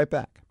 We'll be right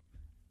back.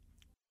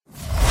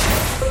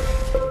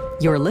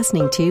 You're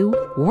listening to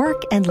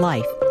Work and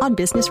Life on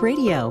Business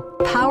Radio,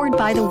 powered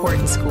by the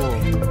Wharton School.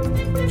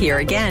 Here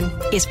again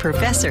is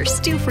Professor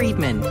Stu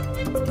Friedman.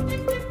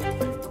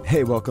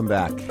 Hey, welcome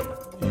back,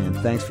 and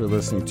thanks for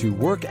listening to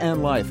Work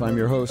and Life. I'm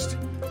your host,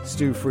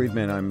 Stu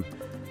Friedman. I'm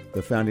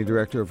the founding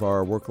director of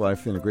our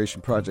Work-Life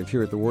Integration Project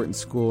here at the Wharton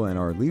School and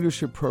our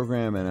leadership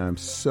program, and I'm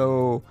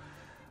so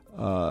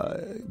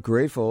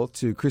grateful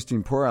to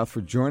Christine Porath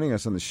for joining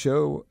us on the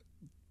show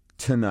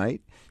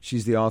tonight.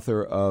 She's the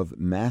author of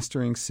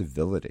Mastering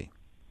Civility.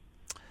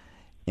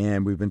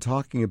 And we've been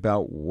talking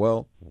about,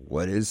 well,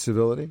 what is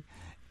civility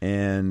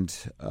and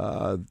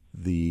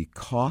the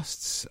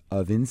costs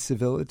of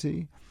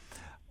incivility,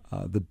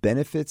 the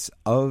benefits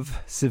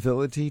of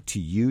civility to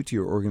you, to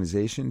your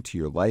organization, to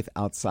your life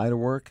outside of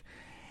work,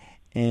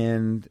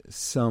 and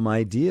some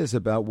ideas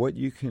about what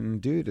you can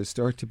do to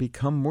start to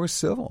become more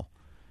civil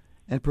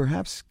and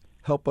perhaps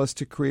help us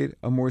to create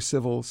a more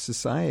civil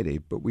society.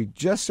 But we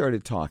just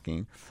started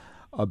talking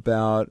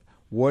about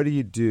what do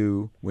you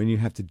do when you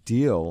have to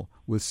deal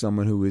with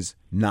someone who is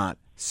not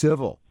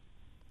civil.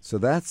 So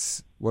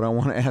that's what I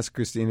want to ask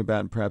Christine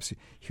about and perhaps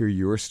hear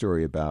your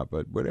story about.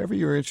 But whatever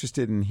you're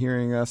interested in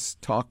hearing us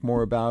talk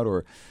more about,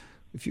 or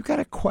if you've got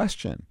a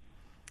question,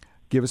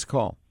 give us a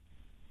call.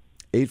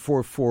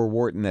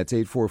 844-WHARTON, that's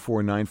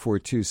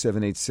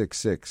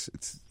 844-942-7866.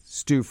 It's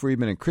Stu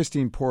Friedman and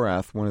Christine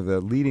Porath, one of the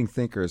leading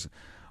thinkers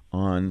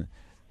on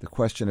the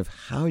question of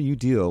how you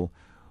deal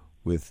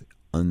with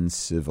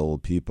uncivil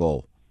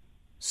people.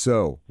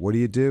 So, what do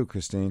you do,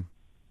 Christine?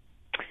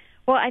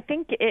 Well, I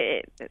think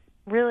it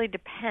really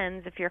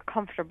depends if you're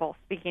comfortable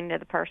speaking to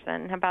the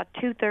person. About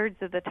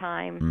 2/3 of the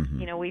time,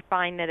 we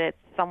find that it's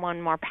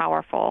someone more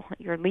powerful,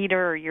 your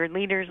leader or your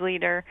leader's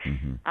leader.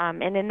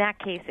 And in that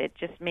case, it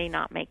just may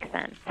not make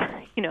sense.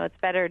 It's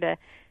better to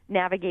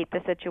navigate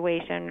the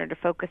situation or to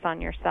focus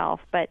on yourself.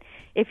 But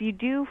if you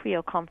do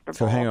feel comfortable...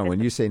 So hang on,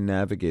 when you say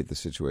navigate the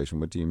situation,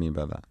 what do you mean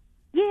by that?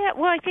 Yeah,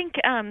 well, I think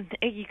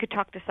you could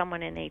talk to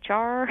someone in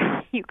HR.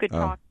 You could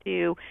talk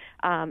to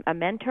a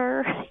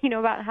mentor,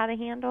 about how to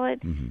handle it.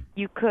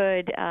 You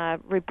could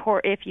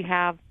report if you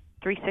have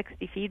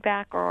 360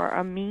 feedback or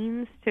a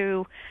means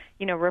to,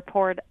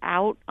 report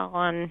out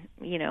on,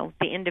 the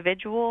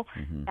individual.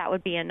 That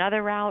would be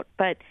another route.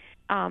 But,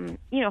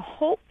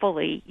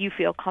 hopefully you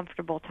feel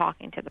comfortable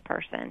talking to the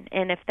person.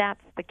 And if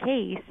that's the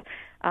case,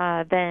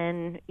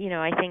 then,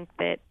 I think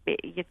that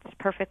it's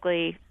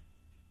perfectly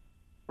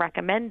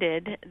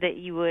recommended that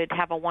you would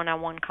have a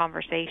one-on-one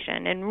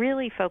conversation and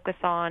really focus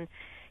on,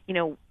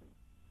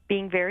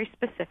 being very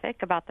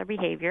specific about their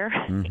behavior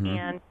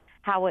and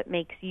how it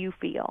makes you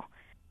feel.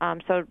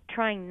 So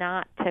trying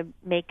not to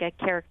make a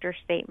character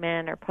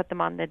statement or put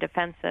them on the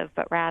defensive,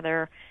 but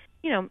rather,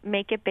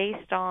 make it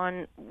based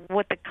on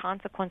what the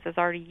consequences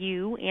are to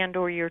you and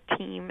or your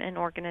team and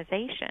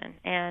organization.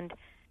 And,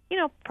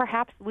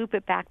 perhaps loop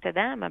it back to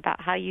them about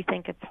how you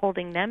think it's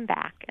holding them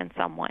back in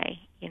some way,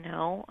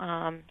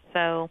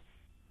 So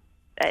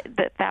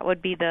that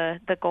would be the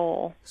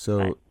goal.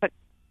 So, but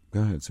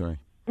go ahead, sorry.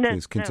 No,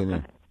 please continue.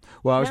 No,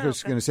 well, I was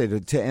just going to say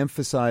to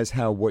emphasize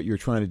how what you're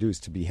trying to do is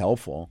to be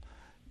helpful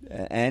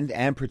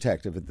and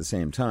protective at the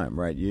same time,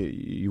 right?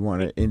 You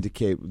want to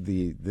indicate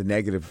the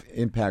negative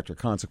impact or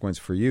consequence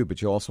for you,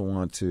 but you also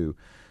want to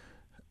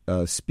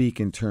speak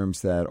in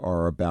terms that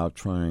are about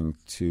trying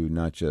to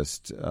not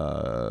just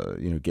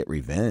get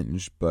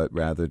revenge, but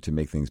rather to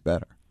make things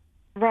better.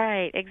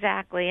 Right,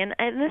 exactly. And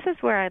this is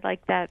where I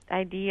like that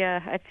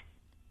idea of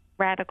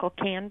radical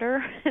candor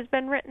has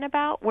been written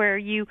about, where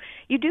you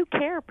do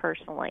care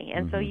personally,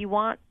 and so you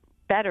want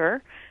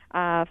better,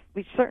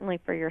 certainly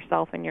for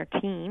yourself and your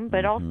team,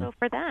 but also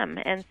for them.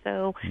 And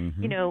so,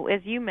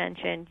 as you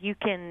mentioned, you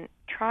can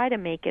try to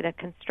make it a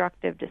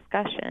constructive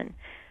discussion.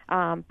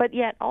 But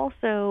yet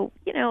also,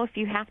 if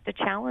you have to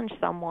challenge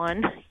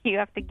someone, you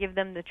have to give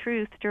them the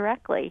truth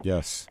directly.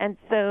 Yes. And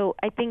so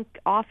I think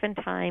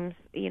oftentimes,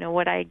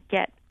 what I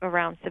get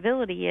around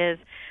civility is,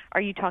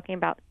 are you talking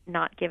about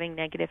not giving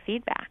negative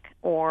feedback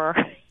or,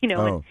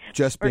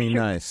 just being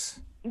nice?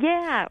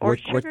 Yeah, or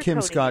what Kim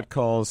Scott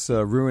calls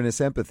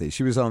ruinous empathy.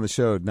 She was on the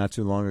show not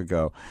too long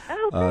ago,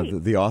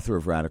 the author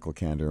of Radical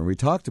Candor, and we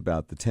talked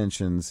about the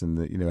tensions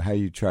and how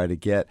you try to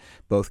get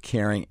both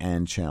caring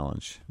and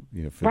challenge,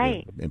 for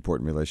the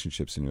important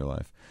relationships in your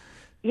life.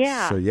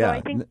 Yeah. So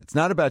I think it's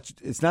not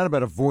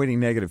about avoiding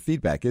negative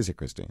feedback, is it,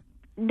 Christine?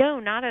 No,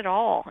 not at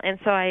all. And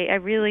so I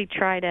really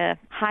try to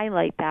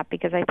highlight that,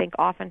 because I think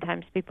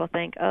oftentimes people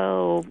think,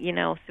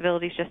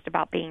 civility is just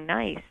about being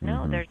nice.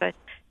 No, there's a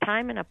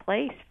time and a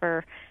place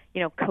for,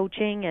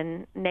 coaching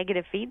and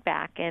negative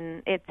feedback.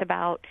 And it's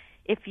about,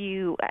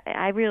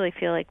 I really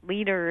feel like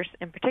leaders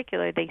in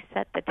particular, they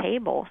set the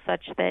table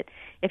such that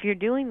if you're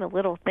doing the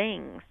little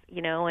things,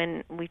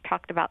 and we've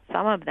talked about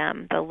some of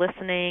them, the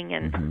listening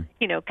and,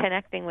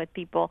 connecting with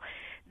people,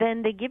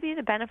 then they give you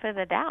the benefit of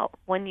the doubt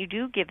when you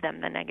do give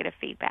them the negative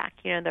feedback.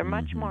 They're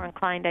much more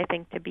inclined, I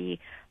think, to be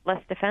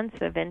less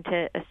defensive and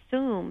to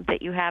assume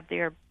that you have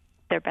their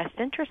best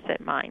interests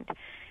in mind.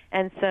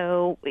 And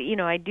so,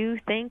 I do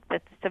think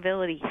that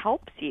civility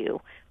helps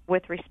you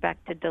with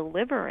respect to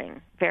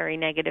delivering very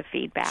negative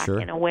feedback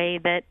in a way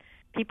that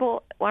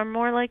people are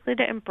more likely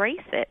to embrace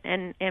it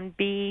and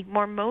be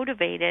more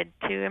motivated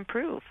to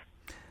improve.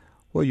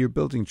 Well, you're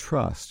building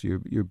trust.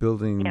 You're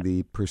building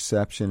the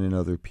perception in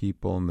other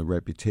people and the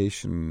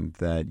reputation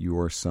that you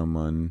are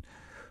someone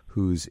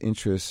whose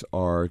interests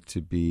are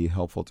to be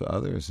helpful to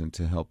others and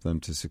to help them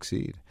to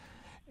succeed.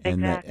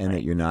 And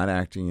that you're not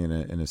acting in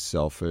a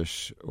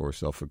selfish or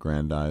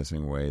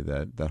self-aggrandizing way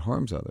that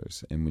harms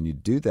others. And when you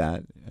do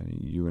that,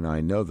 you and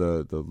I know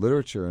the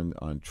literature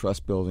on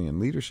trust building and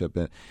leadership,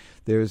 that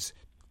there's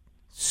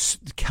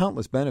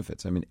countless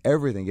benefits.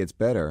 Everything gets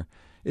better.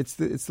 It's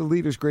the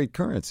leader's great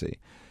currency.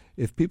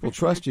 if people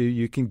trust you,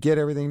 you can get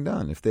everything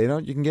done. If they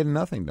don't, you can get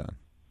nothing done.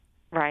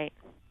 Right.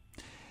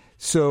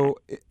 So,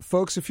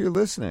 folks, if you're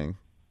listening,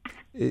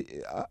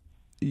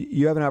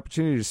 you have an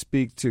opportunity to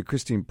speak to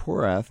Christine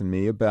Porath and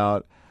me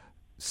about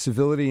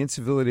civility,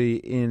 incivility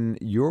in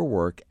your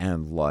work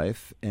and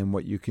life, and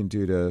what you can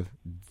do to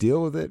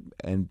deal with it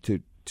and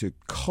to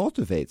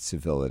cultivate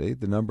civility.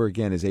 The number,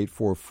 again, is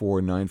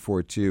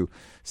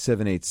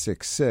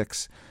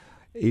 844-942-7866,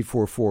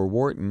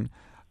 844-WHARTON.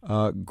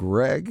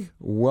 Greg,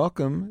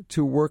 welcome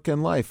to Work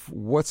and Life.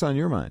 What's on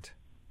your mind?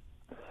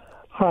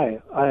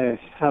 Hi, I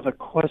have a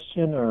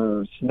question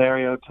or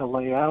scenario to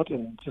lay out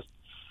and just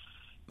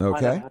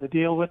find out how to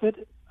deal with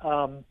it.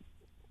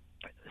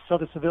 So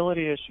the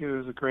civility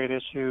issue is a great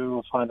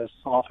issue. I find this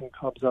often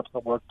comes up in the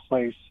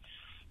workplace,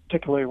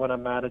 particularly when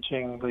I'm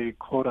managing the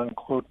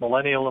quote-unquote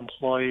millennial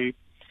employee.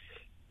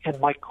 And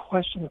my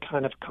question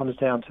kind of comes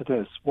down to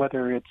this,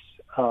 whether it's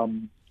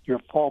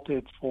you're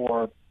faulted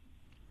for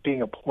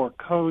being a poor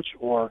coach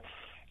or,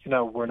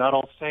 we're not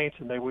all saints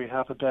and maybe we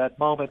have a bad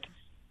moment.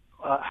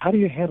 How do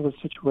you handle a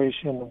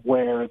situation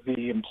where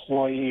the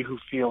employee who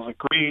feels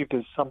aggrieved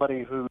is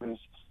somebody who is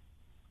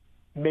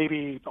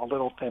maybe a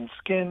little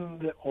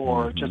thin-skinned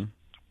or just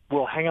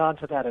will hang on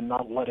to that and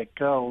not let it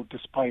go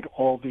despite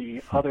all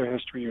the other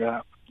history you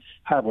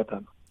have with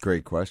them?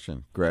 Great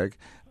question, Greg.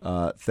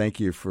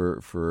 Thank you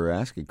for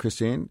asking.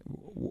 Christine,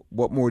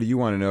 what more do you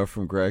want to know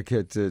from Greg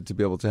to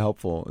be able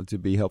to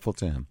be helpful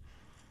to him?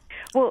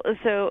 Well,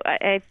 so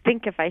I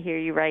think if I hear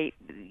you right,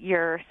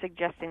 you're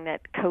suggesting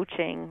that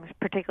coaching,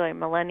 particularly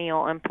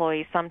millennial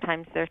employees,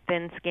 sometimes they're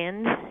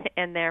thin-skinned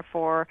and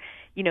therefore,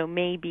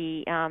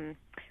 maybe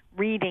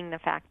reading the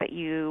fact that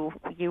you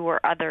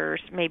or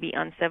others may be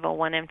uncivil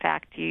when in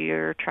fact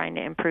you're trying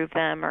to improve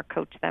them or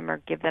coach them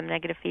or give them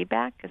negative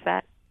feedback. Is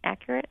that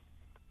accurate?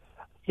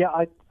 Yeah,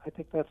 I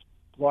think that's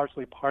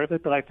largely part of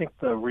it, but I think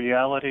the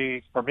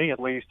reality, for me at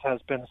least,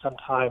 has been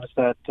sometimes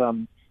that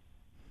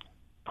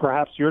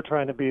perhaps you're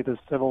trying to be the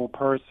civil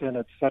person,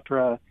 et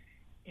cetera,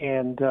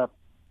 and the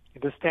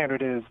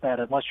standard is that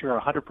unless you're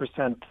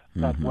 100%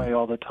 that way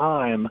all the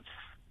time,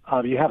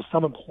 you have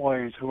some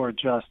employees who are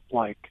just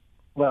like,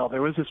 well,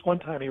 there was this one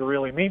time you were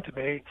really mean to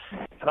me,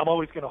 and I'm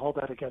always going to hold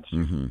that against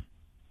you.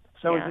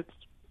 So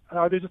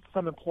are there just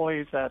some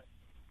employees that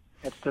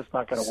it's just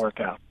not going to work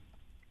out?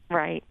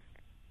 Right.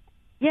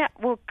 Yeah,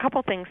 well, a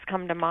couple things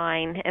come to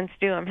mind, and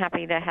Stu, I'm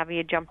happy to have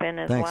you jump in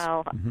as Thanks.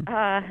 well.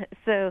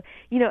 So,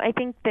 I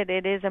think that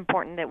it is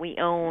important that we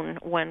own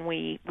when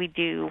we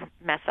do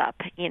mess up,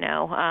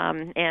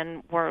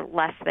 and we're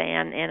less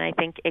than, and I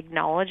think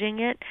acknowledging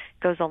it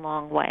goes a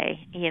long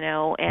way,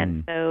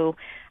 and so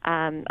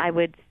I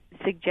would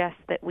suggest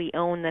that we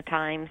own the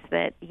times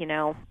that,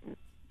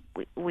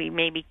 we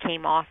maybe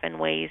came off in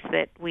ways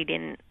that we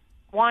didn't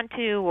want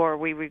to or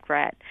we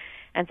regret.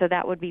 And so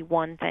that would be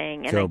one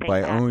thing. And so I think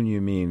by own,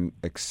 you mean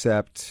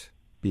accept,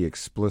 be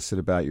explicit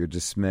about your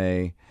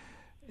dismay,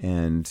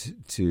 and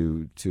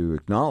to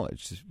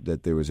acknowledge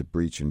that there was a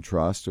breach in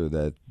trust or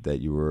that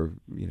you were,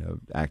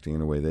 acting in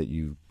a way that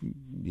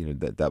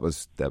that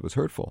was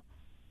hurtful.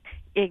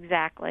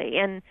 Exactly.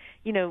 And,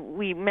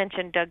 we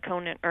mentioned Doug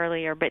Conant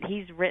earlier, but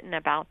he's written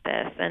about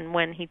this. And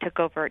when he took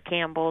over at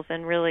Campbell's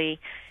and really,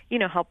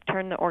 helped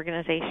turn the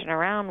organization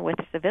around with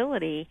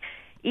civility,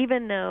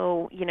 even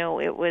though,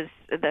 it was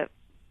the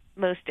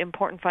most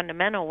important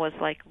fundamental was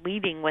like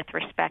leading with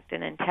respect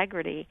and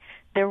integrity,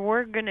 there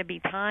were going to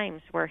be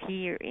times where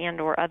he and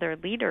or other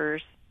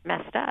leaders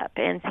messed up.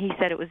 And he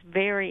said it was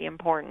very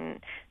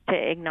important to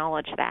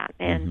acknowledge that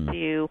and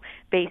to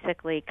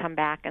basically come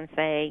back and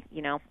say,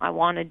 I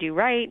want to do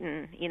right.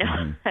 And,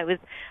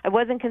 I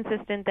wasn't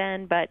consistent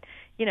then, but,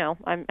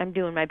 I'm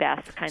doing my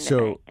best kind of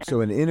thing. So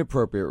an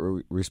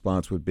inappropriate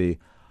response would be,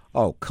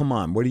 oh, come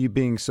on, what are you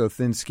being so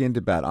thin-skinned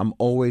about? I'm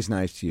always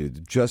nice to you.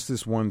 Just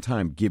this one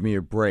time, give me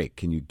a break.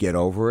 Can you get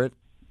over it?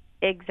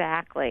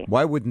 Exactly.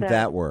 Why wouldn't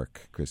that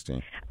work,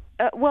 Christine?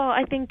 Well,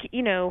 I think,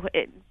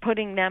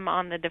 putting them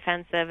on the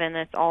defensive and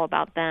it's all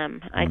about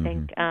them. I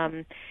think,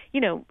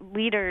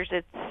 leaders,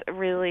 it's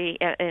really,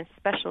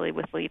 especially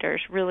with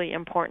leaders, really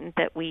important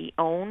that we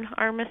own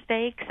our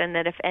mistakes and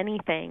that if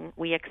anything,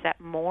 we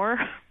accept more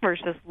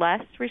versus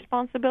less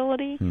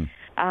responsibility.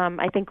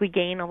 I think we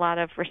gain a lot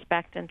of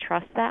respect and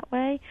trust that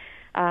way,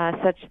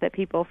 such that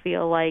people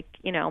feel like,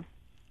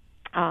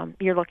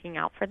 you're looking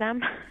out for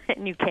them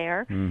and you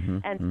care.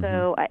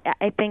 So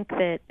I think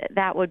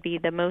that would be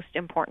the most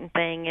important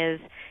thing is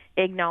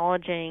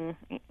acknowledging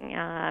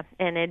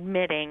and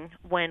admitting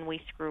when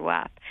we screw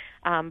up.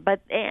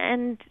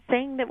 And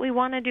saying that we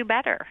want to do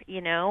better,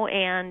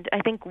 and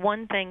I think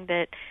one thing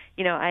that,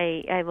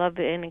 I love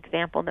an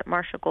example that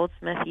Marshall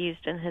Goldsmith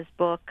used in his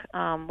book,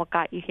 What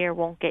Got You Here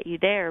Won't Get You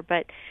There.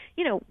 But,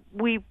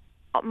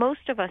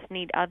 most of us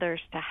need others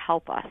to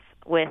help us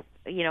with,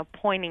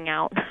 pointing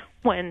out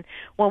when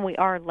we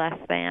are less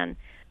than.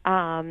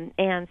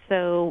 And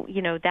so,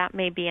 that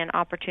may be an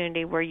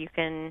opportunity where you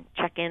can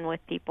check in with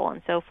people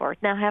and so forth.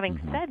 Now, having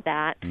said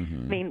that, I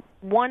mean,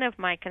 one of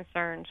my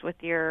concerns with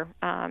your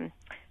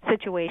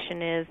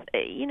situation is,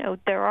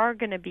 there are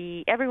going to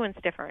be, everyone's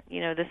different.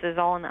 This is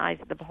all in the eyes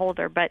of the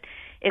beholder, but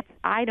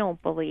I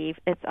don't believe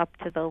it's up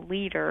to the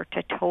leader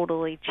to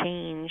totally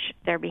change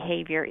their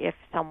behavior if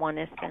someone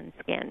is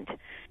thin-skinned.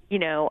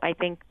 I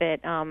think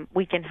that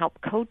we can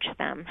help coach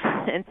them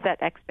and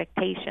set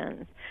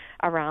expectations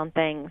around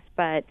things,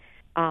 but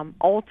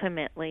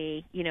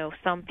ultimately,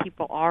 some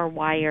people are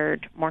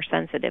wired more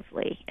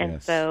sensitively. And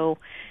yes. So,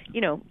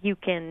 you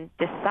can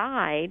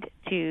decide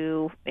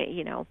to,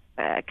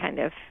 kind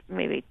of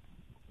maybe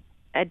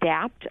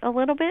adapt a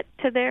little bit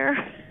to their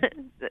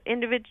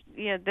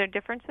their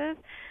differences.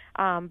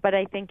 But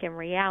I think in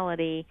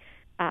reality,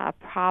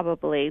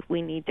 probably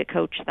we need to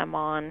coach them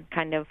on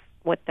kind of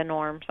what the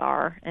norms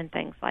are and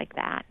things like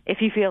that.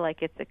 If you feel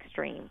like it's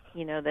extreme,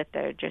 that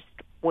they're just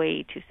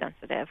way too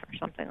sensitive or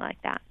something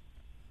like that.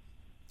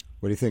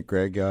 What do you think,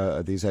 Greg?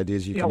 Are these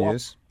ideas you can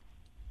use?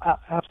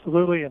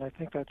 Absolutely, and I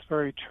think that's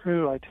very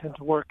true. I tend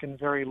to work in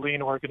very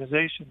lean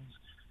organizations,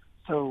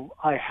 so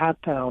I have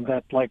found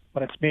that, like,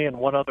 when it's me and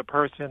one other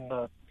person,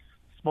 the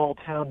small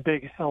town,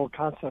 big hell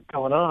concept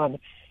going on,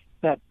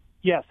 that,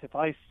 yes, if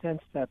I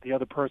sense that the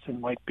other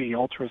person might be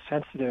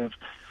ultra-sensitive,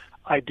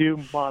 I do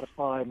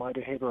modify my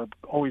behavior,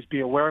 always be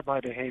aware of my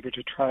behavior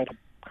to try to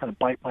kind of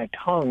bite my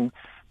tongue,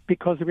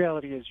 because the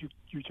reality is you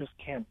just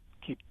can't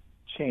keep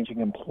changing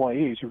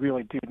employees. You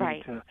really do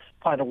need to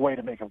find a way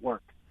to make it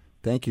work.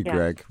 Thank you,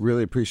 Greg.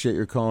 Really appreciate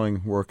your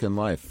calling Work and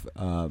Life.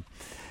 Thank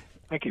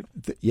you.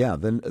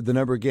 The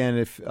number again,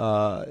 if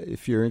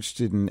you're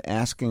interested in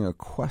asking a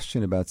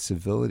question about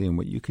civility and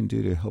what you can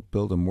do to help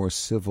build a more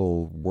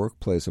civil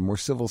workplace, a more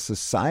civil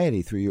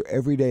society through your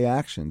everyday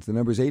actions, the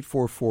number is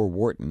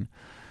 844-WHARTON.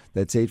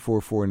 That's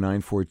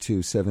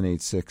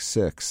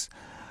 844-942-7866.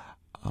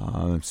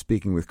 I'm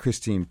speaking with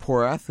Christine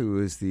Porath,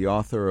 who is the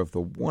author of the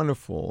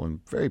wonderful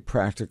and very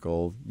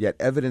practical, yet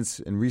evidence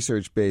and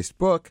research-based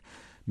book,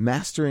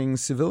 Mastering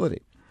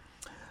Civility.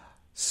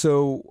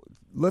 So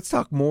let's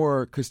talk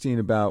more, Christine,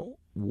 about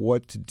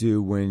what to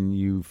do when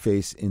you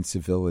face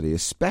incivility,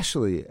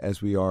 especially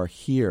as we are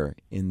here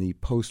in the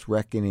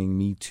post-reckoning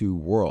Me Too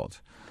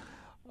world.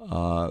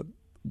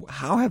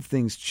 How have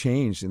things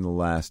changed in the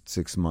last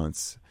 6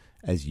 months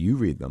as you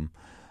read them,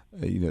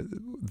 in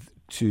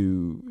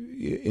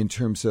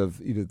terms of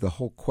the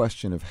whole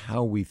question of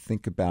how we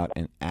think about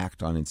and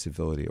act on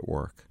incivility at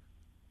work?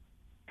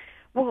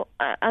 Well,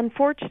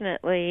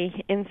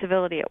 unfortunately,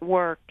 incivility at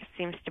work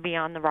seems to be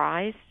on the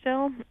rise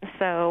still.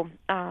 So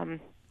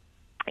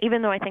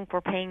even though I think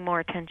we're paying more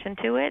attention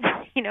to it,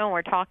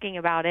 we're talking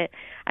about it,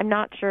 I'm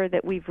not sure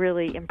that we've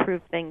really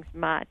improved things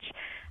much.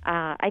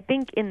 I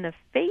think in the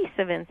face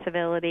of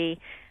incivility,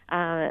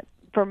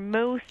 for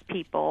most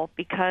people,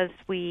 because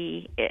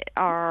we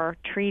are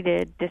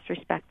treated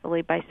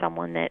disrespectfully by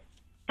someone that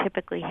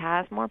typically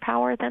has more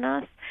power than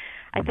us,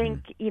 I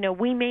think,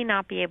 we may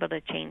not be able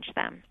to change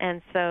them.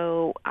 And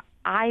so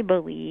I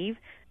believe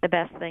the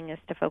best thing is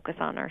to focus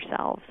on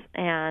ourselves,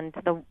 and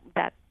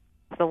that's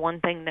the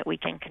one thing that we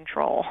can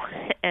control.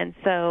 And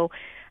so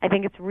I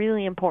think it's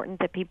really important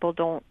that people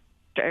don't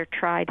or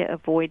try to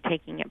avoid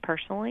taking it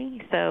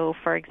personally. So,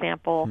 for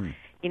example,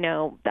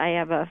 I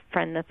have a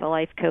friend that's a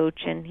life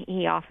coach, and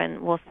he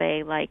often will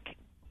say, like,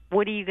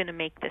 what are you going to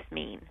make this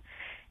mean?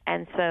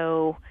 And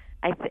so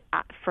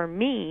for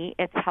me,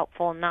 it's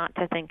helpful not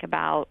to think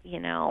about,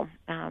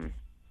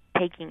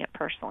 taking it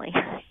personally.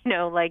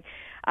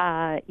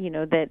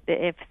 That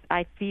if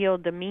I feel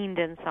demeaned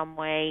in some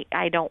way,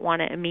 I don't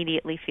want to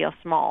immediately feel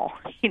small.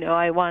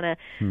 I want to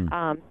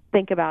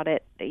think about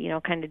it,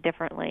 kind of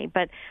differently.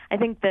 But I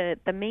think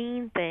the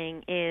main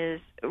thing is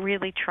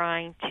really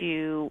trying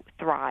to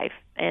thrive.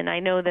 And I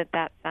know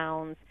that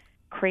sounds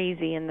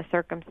crazy in the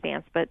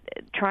circumstance, but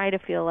try to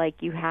feel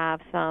like you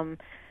have some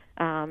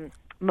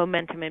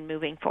momentum in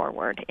moving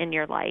forward in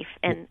your life.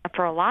 And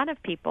for a lot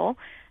of people,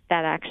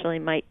 that actually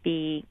might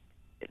be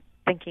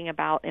thinking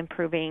about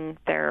improving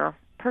their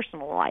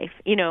personal life,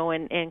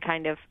 and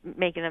kind of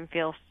making them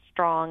feel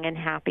strong and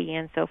happy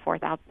and so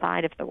forth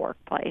outside of the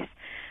workplace.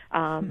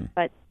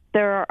 But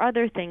there are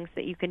other things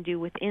that you can do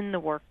within the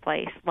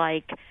workplace,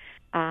 like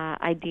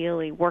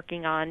ideally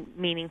working on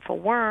meaningful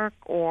work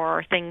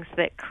or things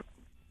that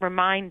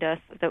remind us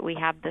that we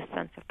have this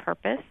sense of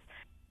purpose.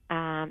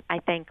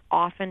 I think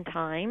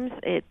oftentimes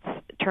it's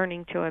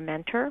turning to a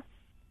mentor,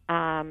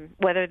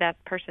 whether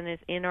that person is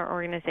in our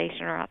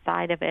organization or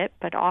outside of it,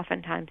 but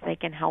oftentimes they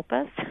can help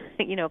us,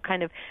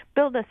 kind of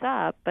build us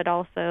up, but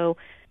also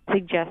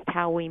suggest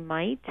how we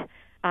might,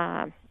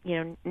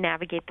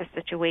 navigate the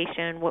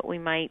situation, what we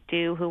might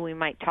do, who we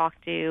might talk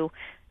to,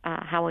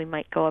 how we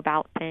might go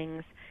about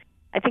things.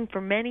 I think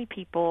for many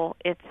people,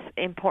 it's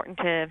important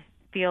to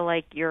feel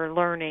like you're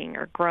learning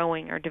or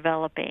growing or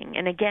developing.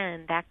 And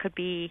again, that could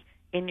be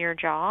in your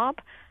job,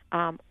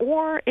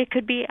 or it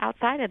could be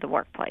outside of the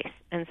workplace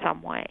in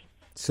some way.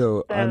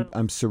 So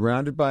I'm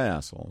surrounded by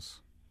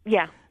assholes.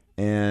 Yeah.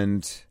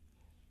 And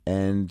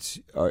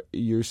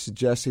you're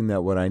suggesting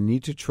that what I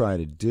need to try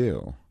to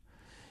do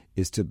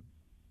is to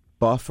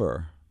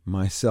buffer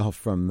myself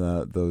from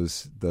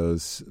those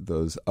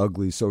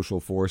ugly social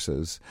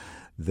forces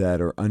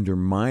that are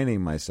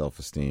undermining my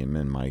self-esteem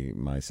and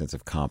my sense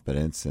of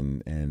competence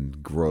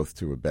and growth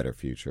to a better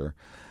future,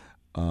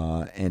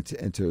 and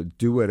to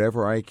do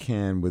whatever I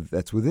can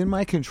that's within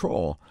my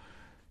control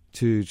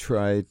to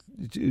try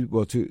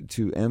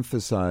to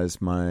emphasize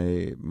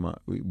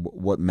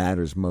what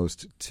matters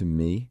most to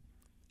me.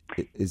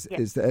 Is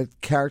that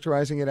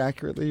characterizing it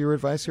accurately, your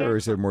advice, or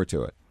is there more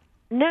to it?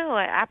 No,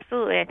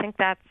 absolutely. I think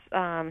that's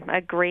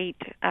a great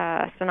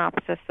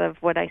synopsis of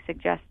what I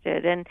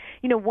suggested. And,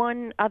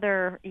 one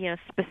other,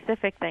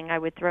 specific thing I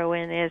would throw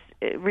in is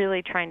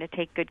really trying to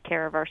take good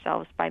care of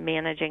ourselves by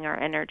managing our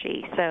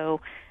energy.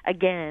 So,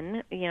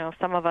 again,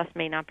 some of us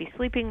may not be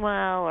sleeping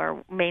well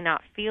or may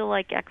not feel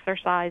like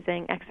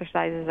exercising.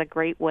 Exercise is a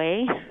great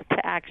way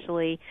to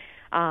actually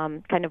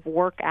kind of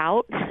work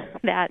out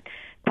that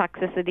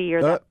toxicity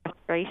or that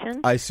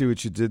frustration. I see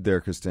what you did there,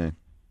 Christine.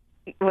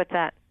 What's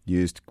that? You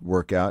used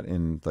workout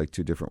in like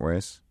two different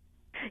ways?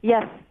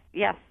 Yes,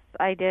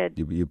 I did.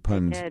 You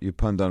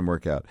punned on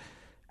workout.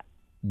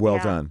 Well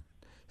done.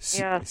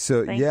 So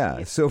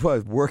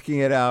working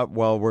it out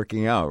while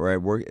working out, right?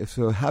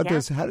 So how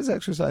does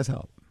exercise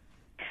help?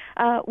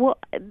 Well,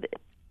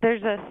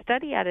 there's a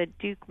study out of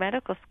Duke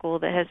Medical School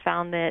that has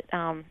found that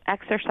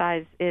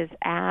exercise is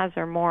as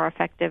or more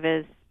effective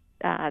as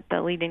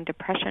the leading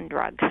depression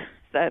drug.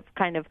 So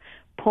kind of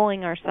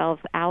pulling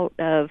ourselves out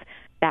of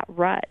that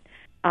rut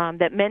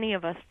that many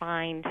of us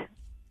find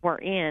we're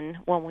in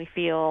when we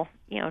feel,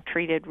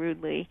 treated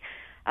rudely.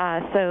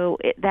 So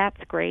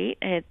that's great.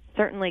 It's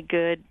certainly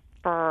good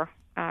for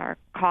our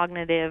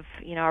cognitive,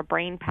 our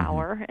brain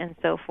power and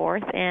so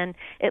forth, and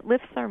it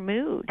lifts our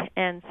mood.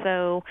 And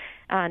so,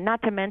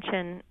 not to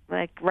mention,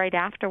 like right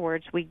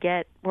afterwards,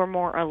 we're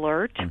more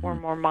alert, we're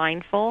more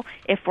mindful.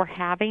 If we're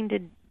having to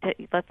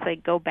let's say,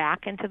 go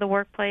back into the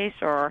workplace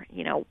or,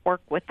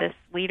 work with this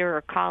leader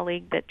or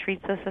colleague that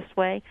treats us this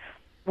way,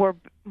 we're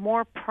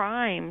more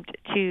primed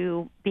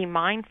to be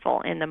mindful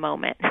in the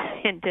moment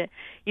and to,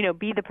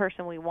 be the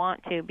person we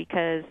want to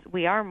because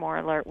we are more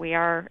alert. We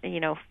are,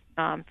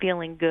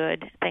 feeling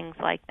good, things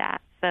like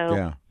that. So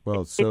yeah.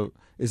 Well,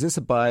 is this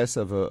a bias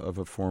of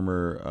a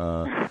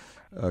former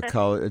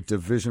college,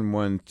 Division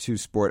I, II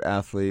sport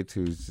athlete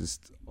who's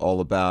just all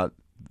about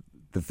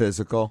the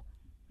physical?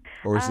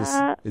 Or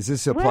is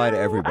this apply to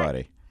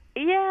everybody?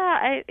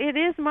 It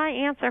is my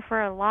answer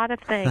for a lot of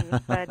things,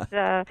 but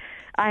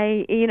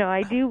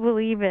I do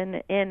believe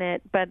in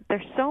it. But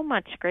there's so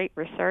much great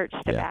research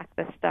to back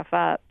this stuff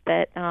up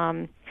that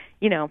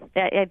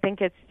I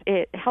think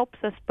it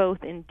helps us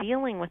both in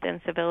dealing with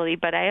incivility.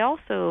 But I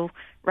also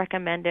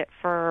recommend it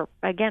for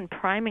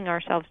priming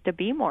ourselves to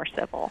be more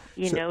civil.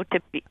 To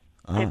be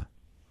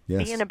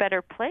in a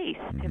better place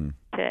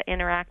to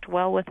interact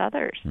well with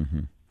others.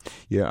 Mm-hmm.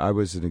 Yeah, I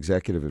was an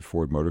executive at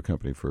Ford Motor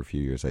Company for a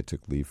few years. I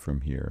took leave from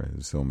here. It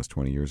was almost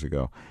 20 years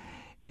ago.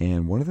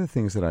 And one of the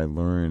things that I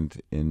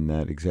learned in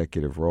that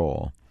executive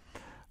role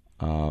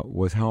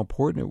was how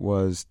important it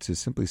was to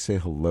simply say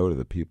hello to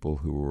the people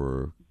who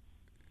were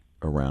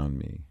around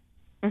me.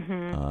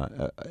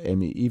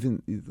 And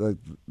even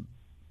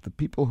the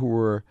people who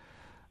were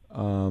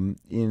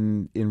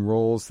in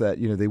roles that,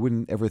 they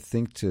wouldn't ever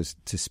think to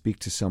speak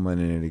to someone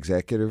in an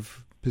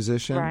executive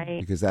position, right?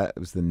 Because that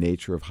was the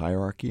nature of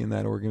hierarchy in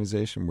that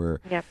organization, where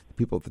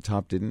people at the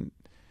top didn't.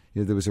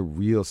 There was a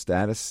real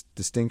status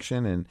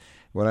distinction, and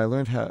what I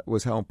learned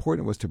was how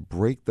important it was to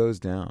break those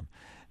down,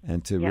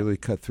 and to really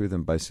cut through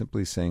them by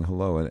simply saying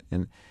hello,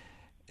 and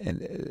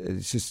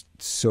it's just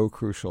so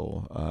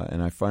crucial.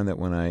 And I find that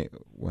when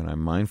I'm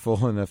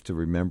mindful enough to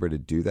remember to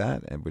do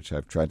that, and which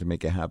I've tried to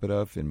make a habit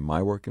of in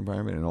my work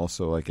environment and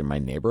also like in my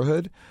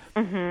neighborhood,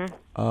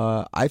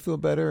 I feel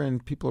better,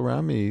 and people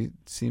around me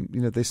seem,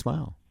 they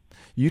smile.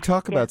 You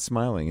talk about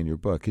smiling in your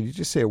book. Can you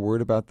just say a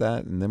word about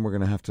that, and then we're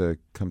going to have to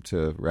come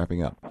to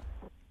wrapping up?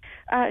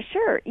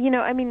 Sure.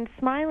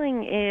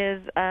 Smiling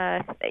is,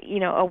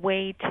 a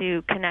way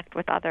to connect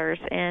with others.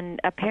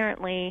 And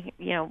apparently,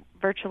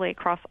 virtually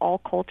across all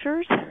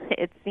cultures,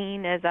 it's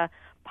seen as a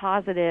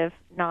positive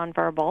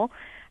nonverbal.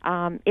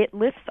 It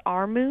lifts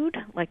our mood,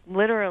 like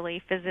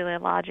literally,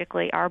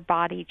 physiologically, our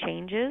body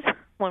changes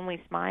when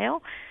we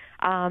smile.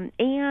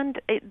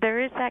 And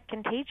there is that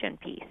contagion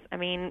piece.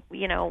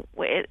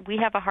 We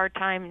have a hard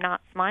time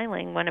not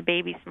smiling when a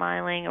baby's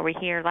smiling or we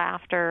hear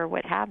laughter or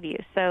what have you.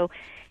 So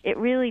it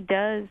really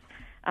does,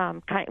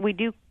 we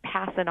do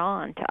pass it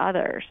on to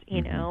others,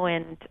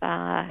 and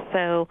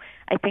so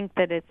I think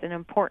that it's an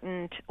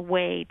important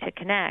way to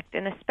connect,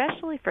 and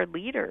especially for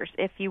leaders,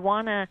 if you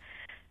want to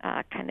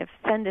kind of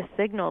send a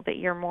signal that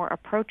you're more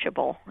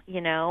approachable,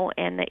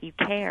 and that you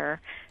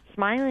care,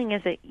 smiling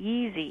is an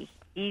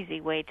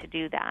easy way to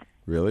do that.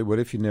 Really? What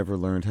if you never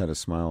learned how to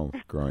smile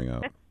growing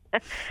up?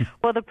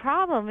 Well, the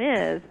problem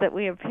is that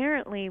we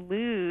apparently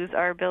lose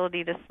our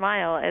ability to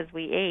smile as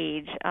we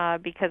age,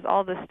 because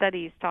all the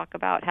studies talk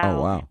about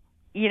how,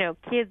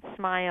 kids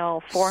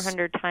smile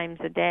 400 times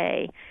a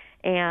day,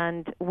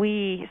 and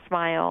we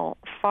smile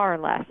far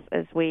less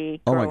as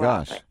we grow Oh, my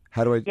gosh. up.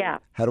 How do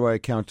I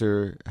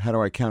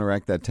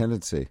counteract that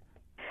tendency?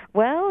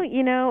 Well,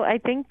 I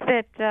think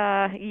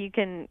that you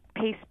can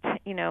paste,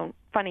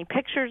 funny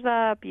pictures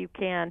up. You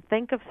can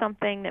think of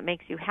something that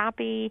makes you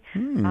happy.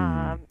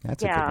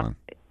 That's a good one.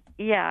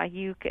 Yeah,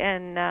 you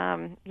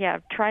can,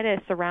 try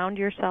to surround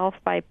yourself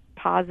by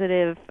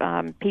positive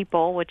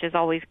people, which is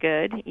always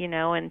good,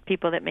 and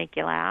people that make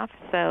you laugh.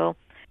 So,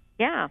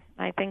 yeah,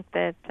 I think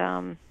that,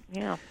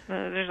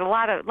 there's a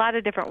lot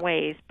of different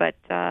ways, but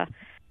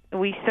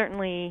we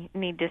certainly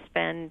need to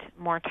spend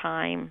more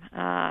time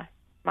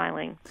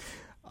smiling.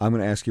 I'm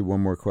going to ask you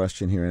one more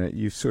question here, and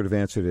you've sort of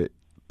answered it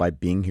by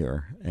being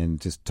here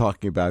and just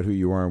talking about who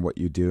you are and what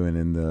you do, and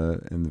in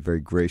the very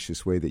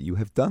gracious way that you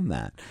have done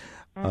that.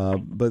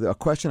 But a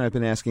question I've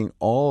been asking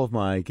all of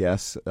my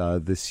guests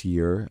this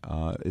year,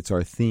 it's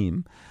our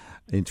theme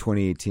in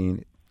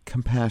 2018,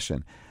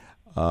 compassion,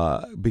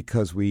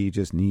 because we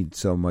just need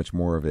so much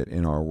more of it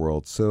in our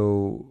world.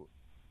 So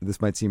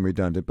this might seem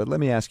redundant, but let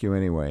me ask you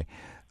anyway.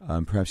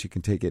 Perhaps you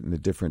can take it in a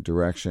different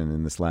direction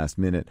in this last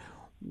minute.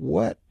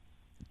 What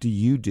do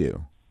you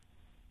do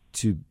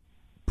to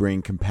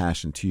bring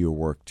compassion to your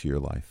work, to your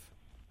life?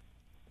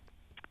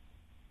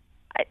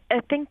 I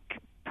think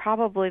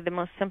probably the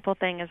most simple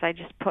thing is I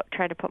just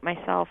try to put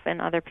myself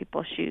in other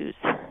people's shoes,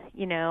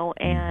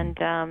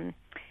 and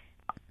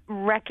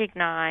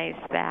recognize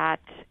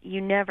that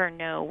you never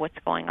know what's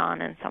going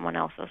on in someone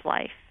else's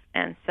life.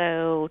 And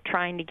so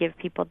trying to give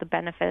people the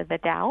benefit of the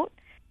doubt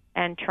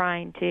and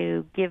trying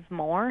to give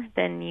more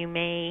than you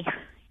may,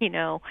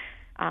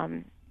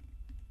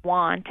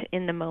 want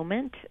in the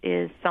moment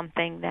is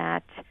something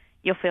that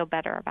you'll feel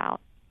better about,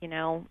 in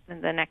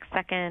the next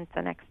second,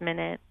 the next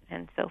minute,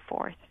 and so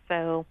forth.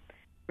 So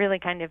really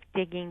kind of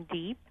digging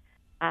deep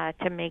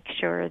to make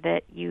sure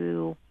that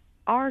you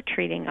are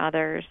treating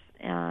others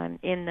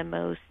in the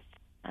most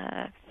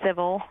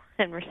civil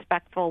and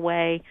respectful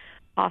way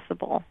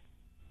possible.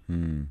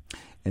 And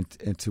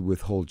to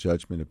withhold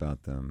judgment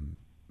about them.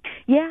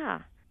 Yeah.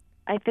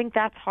 I think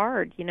that's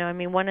hard.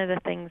 One of the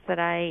things that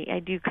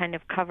I do kind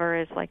of cover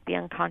is like the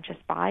unconscious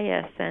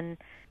bias. And,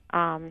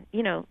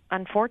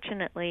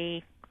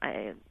 unfortunately,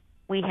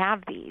 we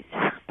have these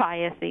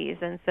biases.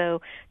 And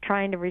so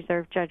trying to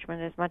reserve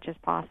judgment as much as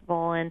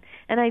possible. And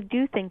I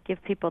do think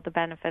give people the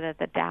benefit of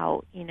the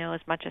doubt,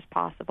 as much as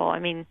possible. I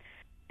mean,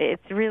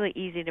 it's really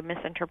easy to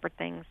misinterpret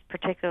things,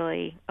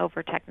 particularly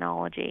over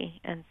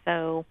technology. And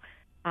so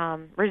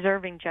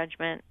reserving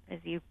judgment, as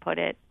you put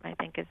it, I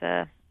think is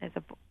a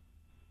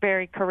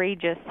very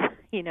courageous,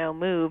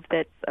 move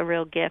that's a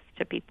real gift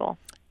to people.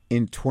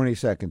 In 20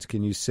 seconds,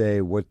 can you say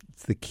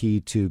what's the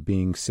key to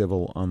being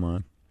civil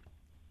online?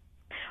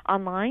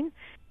 Online?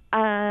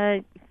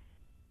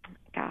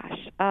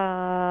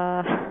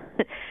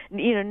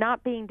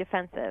 Not being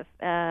defensive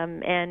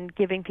and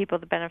giving people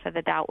the benefit of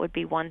the doubt would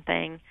be one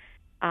thing.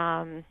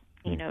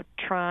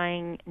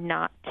 Trying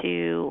not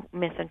to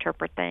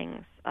misinterpret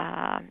things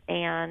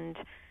and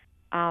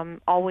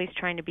always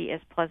trying to be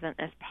as pleasant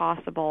as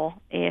possible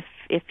if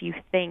you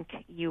think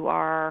you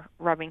are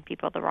rubbing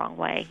people the wrong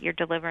way, you're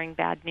delivering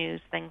bad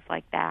news, things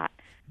like that.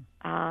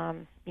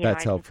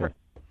 That's helpful.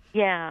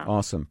 Yeah.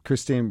 Awesome.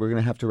 Christine, we're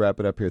going to have to wrap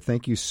it up here.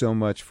 Thank you so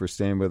much for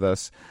staying with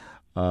us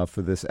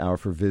for this hour,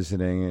 for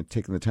visiting and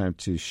taking the time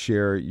to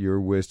share your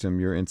wisdom,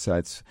 your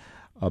insights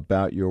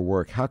about your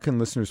work. How can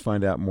listeners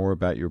find out more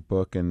about your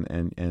book and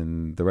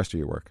the rest of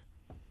your work?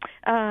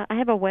 I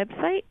have a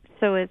website,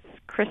 so it's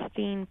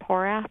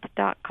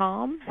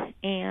ChristinePorath.com,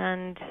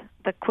 and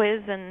the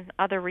quiz and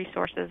other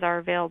resources are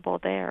available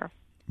there.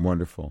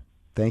 Wonderful.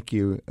 Thank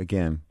you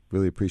again.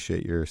 Really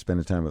appreciate your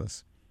spending time with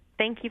us.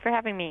 Thank you for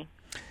having me.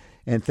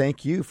 And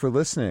thank you for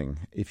listening.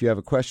 If you have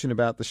a question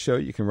about the show,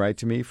 you can write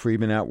to me,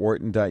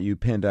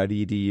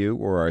 friedman@wharton.upenn.edu,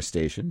 or our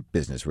station,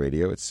 Business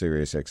Radio at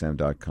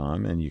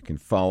SiriusXM.com. And you can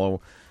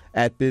follow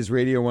at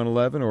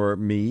BizRadio111 or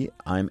me.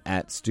 I'm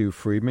at Stu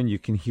Friedman. You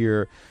can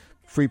hear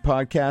free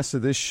podcasts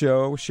of this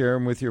show. Share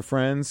them with your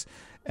friends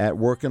at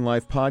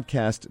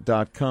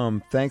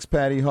workandlifepodcast.com. Thanks,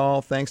 Patty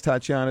Hall. Thanks,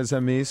 Tatiana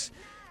Zamis.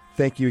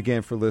 Thank you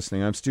again for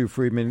listening. I'm Stu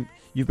Friedman.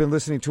 You've been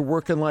listening to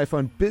Work and Life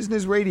on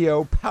Business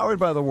Radio, powered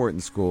by the Wharton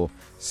School,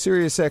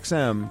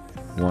 SiriusXM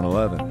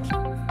 111.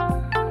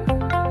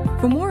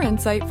 For more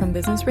insight from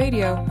Business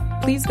Radio,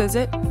 please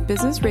visit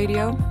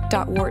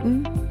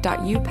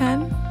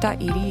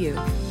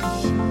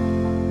businessradio.wharton.upenn.edu.